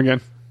never see him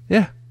again.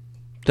 Yeah.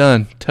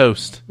 Done.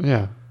 Toast.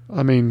 Yeah.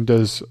 I mean,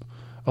 does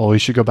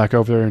Alicia go back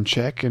over there and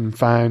check and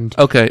find...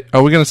 Okay.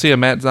 Are we going to see a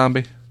Matt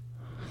Zombie?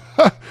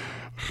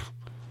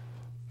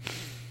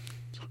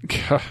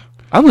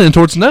 I'm leaning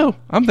towards no.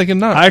 I'm thinking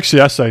not.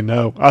 Actually, I say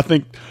no. I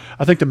think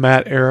the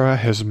Matt era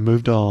has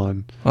moved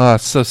on. Oh,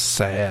 it's so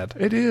sad.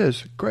 It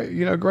is. Great,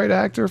 great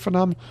actor,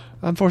 phenomenal.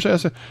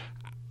 Unfortunately,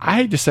 I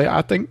hate to say,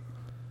 I think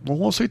we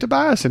won't see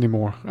Tobias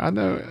anymore. I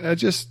know.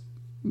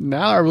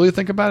 Now I really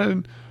think about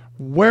it,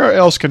 where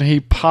else can he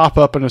pop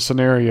up in a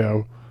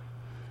scenario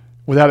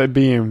without it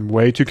being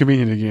way too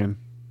convenient again?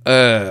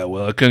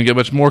 Well, it couldn't get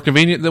much more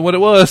convenient than what it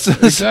was.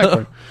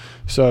 Exactly.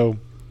 So,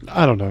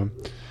 I don't know.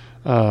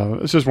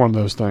 It's just one of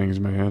those things,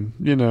 man.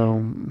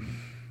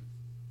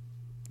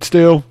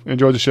 Still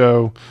enjoyed the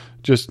show.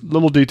 Just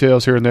little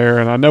details here and there,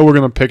 and I know we're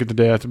going to pick it to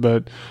death,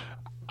 but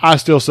I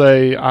still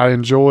say I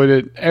enjoyed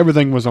it.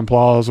 Everything was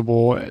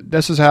implausible.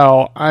 This is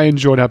how I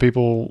enjoyed how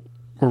people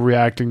were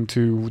reacting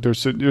to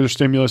their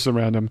stimulus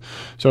around them,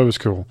 so it was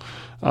cool.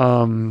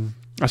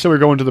 I said we're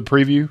going to the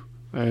preview,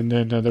 and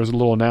then there was a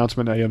little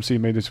announcement AMC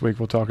made this week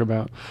we'll talk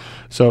about.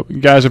 So,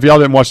 guys, if y'all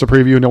didn't watch the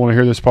preview and don't want to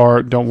hear this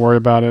part, don't worry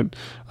about it.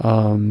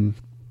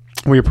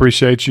 We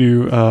appreciate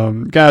you.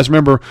 Guys,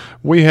 remember,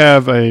 we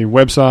have a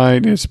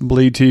website. It's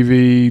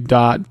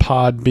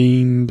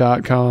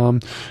bleedtv.podbean.com.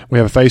 We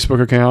have a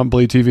Facebook account,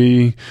 Bleed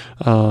TV.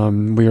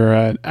 We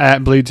are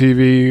at Bleed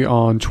TV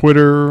on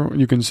Twitter.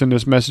 You can send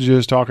us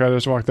messages, talk at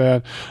us like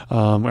that.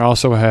 We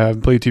also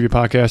have Bleed TV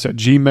Podcast at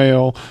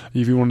Gmail.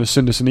 If you want to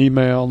send us an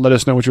email, let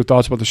us know what your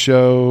thoughts about the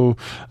show,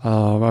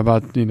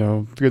 about, Fear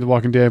the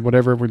Walking Dead,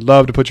 whatever. We'd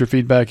love to put your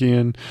feedback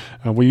in.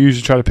 We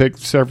usually try to pick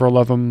several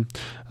of them.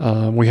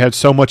 We had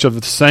so much of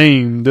the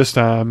same this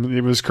time.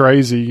 It was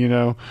crazy,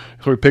 So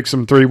we picked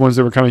some 3 ones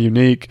that were kind of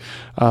unique.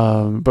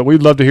 But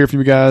we'd love to hear from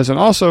you guys. And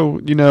also,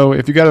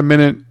 if you got a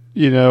minute,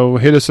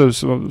 hit us a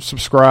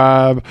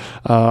subscribe,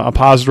 a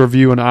positive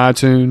review on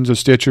iTunes, a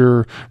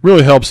Stitcher.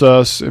 Really helps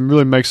us and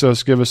really makes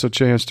us give us a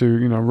chance to,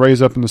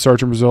 raise up in the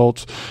searching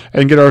results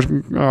and get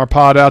our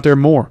pod out there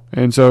more.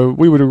 And so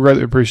we would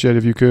greatly appreciate it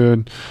if you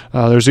could.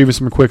 There's even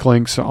some quick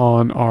links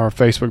on our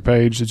Facebook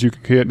page that you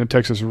can hit, and it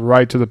takes us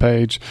right to the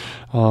page.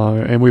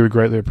 And we would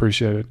greatly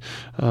appreciate it.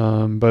 But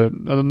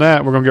other than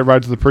that, we're going to get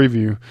right to the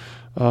preview.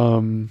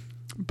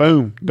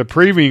 Boom. The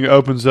preview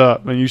opens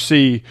up, and you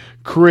see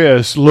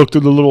Chris look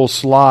through the little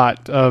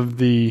slot of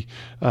the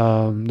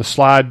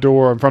slide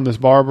door in front of this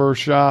barber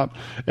shop,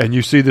 and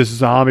you see this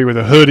zombie with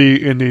a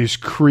hoodie and these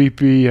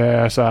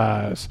creepy-ass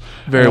eyes.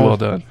 Very well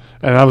done.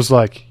 And I was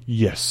like,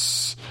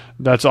 yes,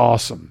 that's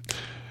awesome.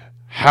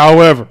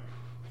 However,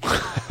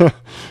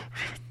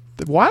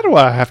 why do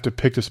I have to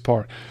pick this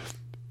apart?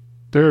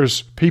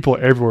 There's people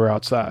everywhere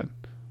outside.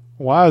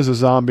 Why is a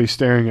zombie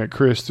staring at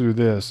Chris through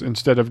this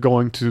instead of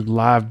going to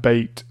live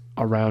bait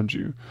around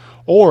you?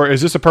 Or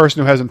is this a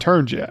person who hasn't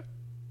turned yet?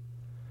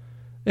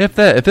 If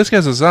this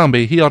guy's a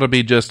zombie, he ought to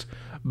be just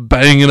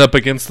banging up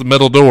against the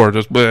metal door.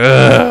 Just Or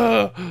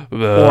how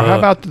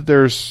about that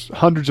there's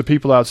hundreds of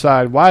people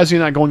outside? Why is he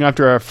not going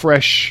after a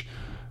fresh,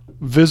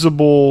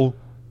 visible,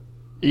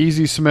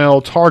 easy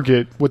smell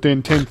target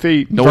within 10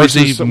 feet?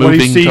 Noisy,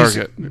 moving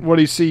target. What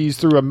he sees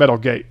through a metal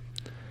gate.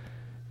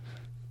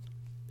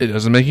 It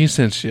doesn't make any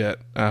sense yet.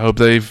 I hope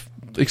they've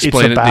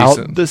explained it decent. It's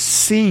about the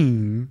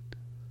scene,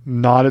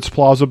 not its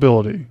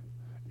plausibility.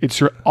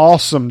 It's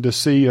awesome to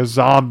see a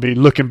zombie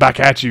looking back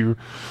at you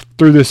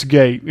through this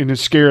gate and it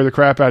scare the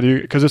crap out of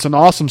you because it's an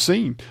awesome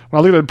scene. When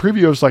I looked at the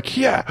preview, I was like,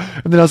 yeah.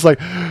 And then I was like,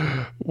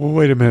 well,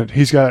 wait a minute.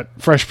 He's got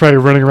fresh prey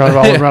running around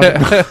all around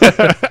him.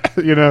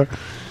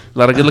 A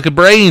lot of good-looking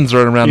brains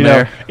running around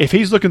there. If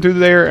he's looking through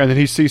there and then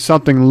he sees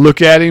something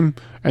look at him,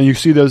 and you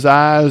see those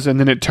eyes, and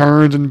then it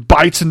turns and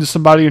bites into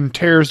somebody and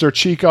tears their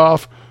cheek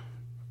off.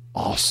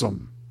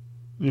 Awesome.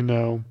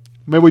 Maybe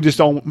we just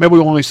don't. Maybe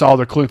we only saw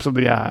the clips of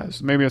the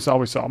eyes. Maybe that's all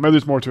we saw. Maybe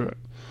there's more to it.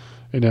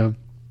 I'm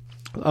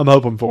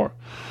hoping for it.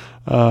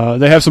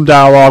 They have some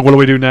dialogue. What do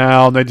we do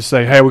now? And they just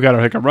say, hey, we got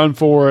to take a run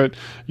for it.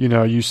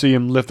 You see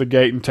him lift the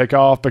gate and take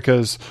off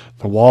because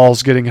the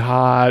wall's getting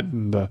hot,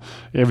 and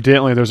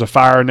evidently there's a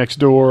fire next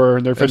door.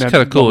 And they're That's kind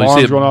of cool. You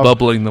see it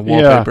bubbling the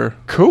wallpaper.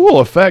 Yeah, cool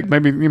effect.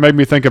 Maybe you made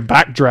me think of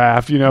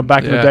Backdraft,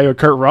 back in the day with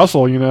Kurt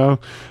Russell, it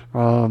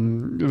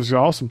was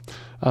awesome.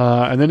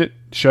 And then it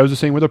shows the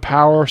scene where the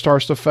power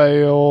starts to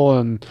fail,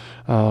 and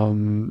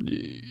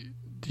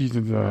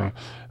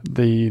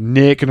the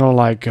Nick,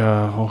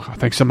 I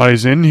think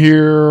somebody's in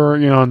here,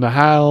 in the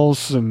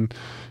house, and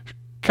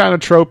kind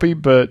of tropey,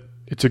 but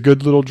it's a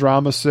good little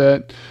drama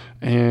set.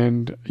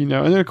 And, and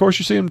then of course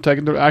you see him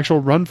taking the actual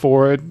run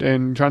for it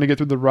and trying to get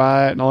through the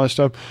riot and all that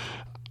stuff.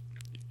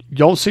 You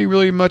don't see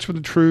really much with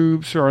the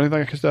troops or anything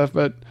like that stuff,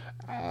 but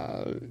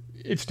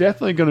it's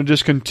definitely going to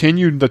just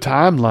continue the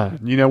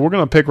timeline. We're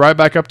going to pick right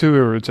back up to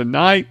where it's at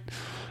night,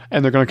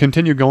 and they're going to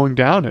continue going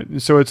down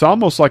it. So it's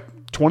almost like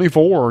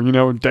 24,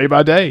 day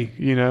by day,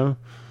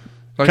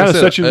 Like kind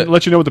of let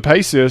you know what the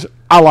pace is.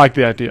 I like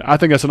the idea. I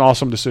think that's an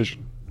awesome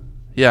decision.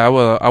 Yeah,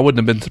 well, I wouldn't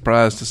have been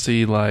surprised to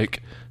see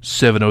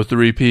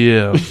 7:03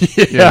 p.m.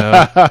 You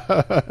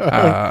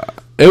know?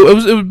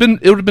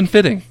 It would have been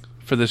fitting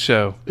for this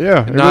show.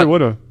 Yeah, it really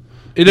would have.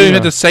 It didn't even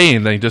have to say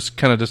anything. Just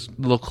kind of just a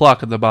little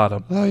clock at the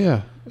bottom. Oh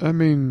yeah, I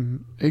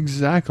mean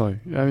exactly.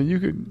 I mean you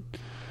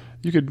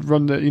could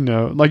run the, you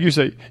know, like you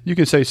say, you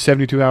could say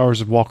 72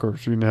 hours of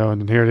Walkers, you know,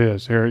 and then here it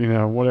is, here, you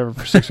know, whatever,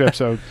 for 6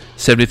 episodes.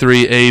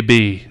 73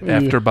 AB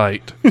after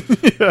bite.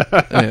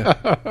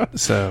 Yeah.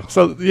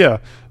 So yeah,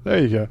 there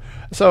you go.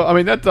 So I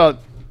mean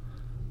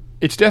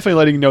it's definitely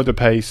letting you know the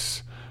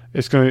pace.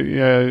 It's going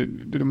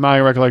to. My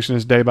recollection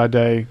is day by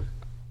day.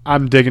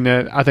 I'm digging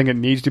it. I think it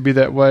needs to be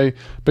that way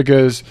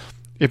because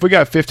if we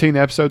got 15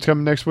 episodes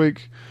coming next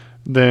week,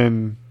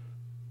 then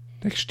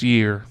next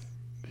year.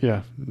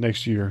 Yeah,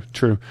 next year.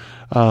 True.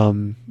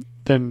 Then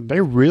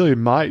they really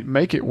might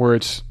make it where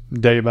it's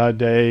day by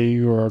day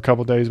or a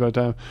couple days by the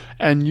time,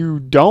 and you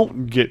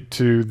don't get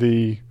to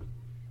the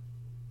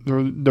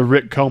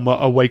Rick Coma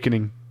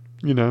awakening.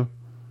 You know,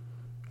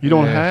 you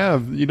don't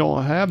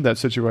have that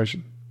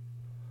situation.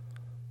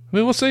 I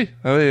mean, we'll see.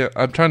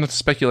 I'm trying not to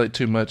speculate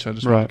too much. I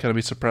just want to kind of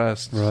be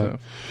surprised. Right.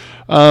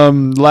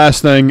 So.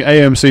 Last thing,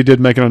 AMC did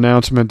make an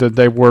announcement that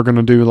they were going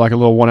to do like a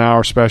little 1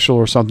 hour special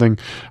or something.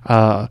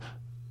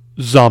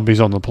 Zombies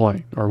on the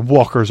plane or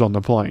walkers on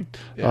the plane.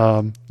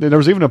 Yeah. There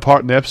was even a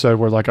part in the episode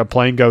where like a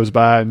plane goes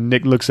by and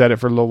Nick looks at it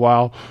for a little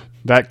while.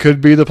 That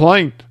could be the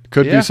plane.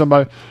 Could be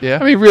somebody. Yeah.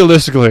 I mean,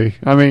 realistically,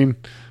 you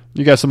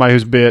got somebody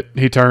who's bit.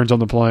 He turns on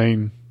the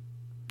plane.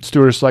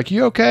 Stewardess like,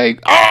 you okay?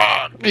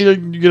 You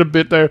get a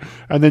bit there,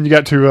 and then you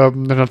got two of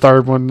them, then a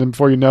third one, and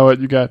before you know it,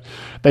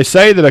 they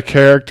say that a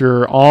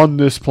character on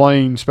this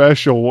plane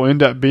special will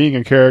end up being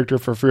a character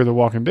for Fear the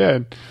Walking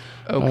Dead.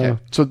 Okay.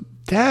 So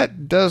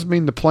that does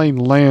mean the plane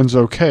lands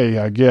okay,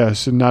 I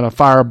guess, and not a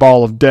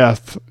fireball of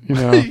death, you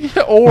know.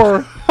 Yeah,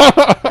 or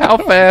how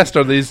fast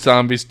are these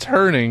zombies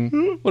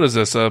turning? What is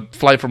this, a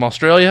flight from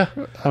Australia?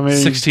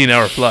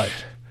 16-hour flight.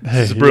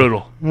 This is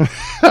brutal.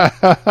 It's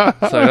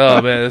like,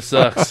 oh man, this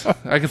sucks.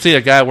 I can see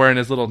a guy wearing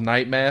his little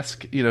night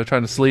mask, you know,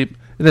 trying to sleep,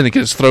 and then he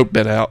gets his throat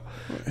bit out.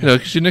 You know,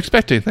 because you didn't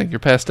expect anything. You're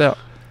passed out.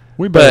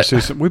 We better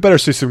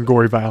see some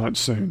gory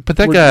violence soon. But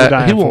that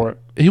guy,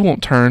 he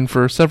won't turn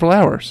for several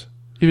hours,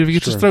 even if he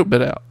gets his throat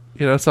bit out.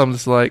 You know, so I'm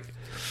just like,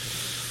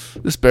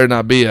 this better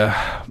not be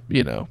a,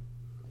 you know,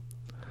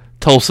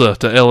 Tulsa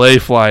to L.A.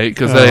 flight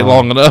because that ain't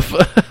long enough.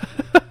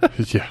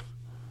 Yeah.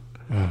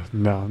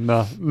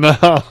 No.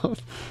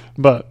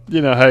 But,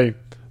 you know, hey,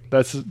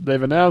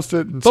 they've announced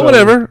it. And but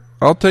whatever.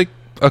 I'll take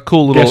a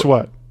cool little guess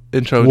what?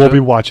 Intro. We'll be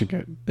watching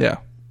it. Yeah.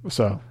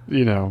 So,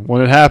 you know,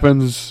 when it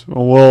happens,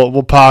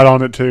 we'll pod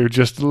on it too,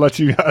 just to let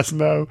you guys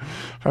know,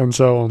 and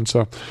so on.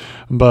 So,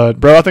 but,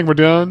 bro, I think we're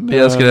done.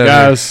 Yeah, let's get out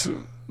guys, of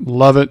here.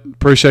 Love it.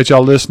 Appreciate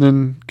y'all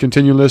listening.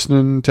 Continue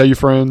listening. Tell your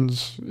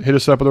friends. Hit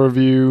us up with a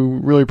review.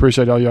 Really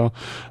appreciate all y'all.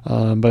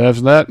 But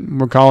after that,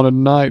 we're calling it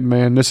a night,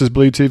 man. This is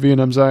Bleed TV, and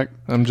I'm Zach.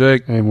 I'm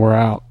Jake. And we're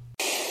out.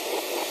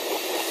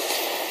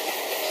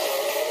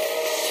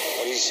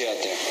 What do you see out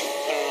there?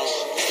 I don't know.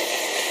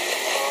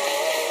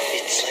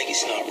 It's like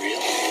it's not real.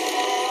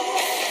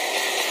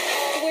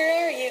 Where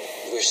are you?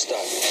 We're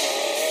stuck.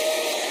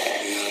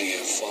 We gotta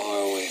get far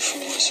away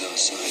from what's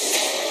outside.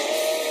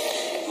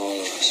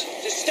 All of us.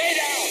 Just stay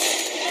down!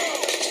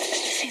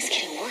 This thing's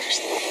getting worse.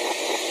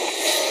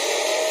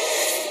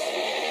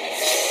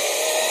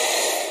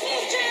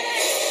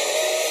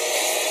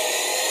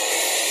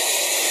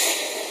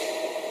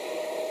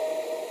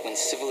 When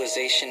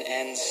civilization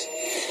ends,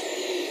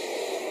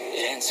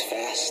 it ends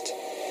fast.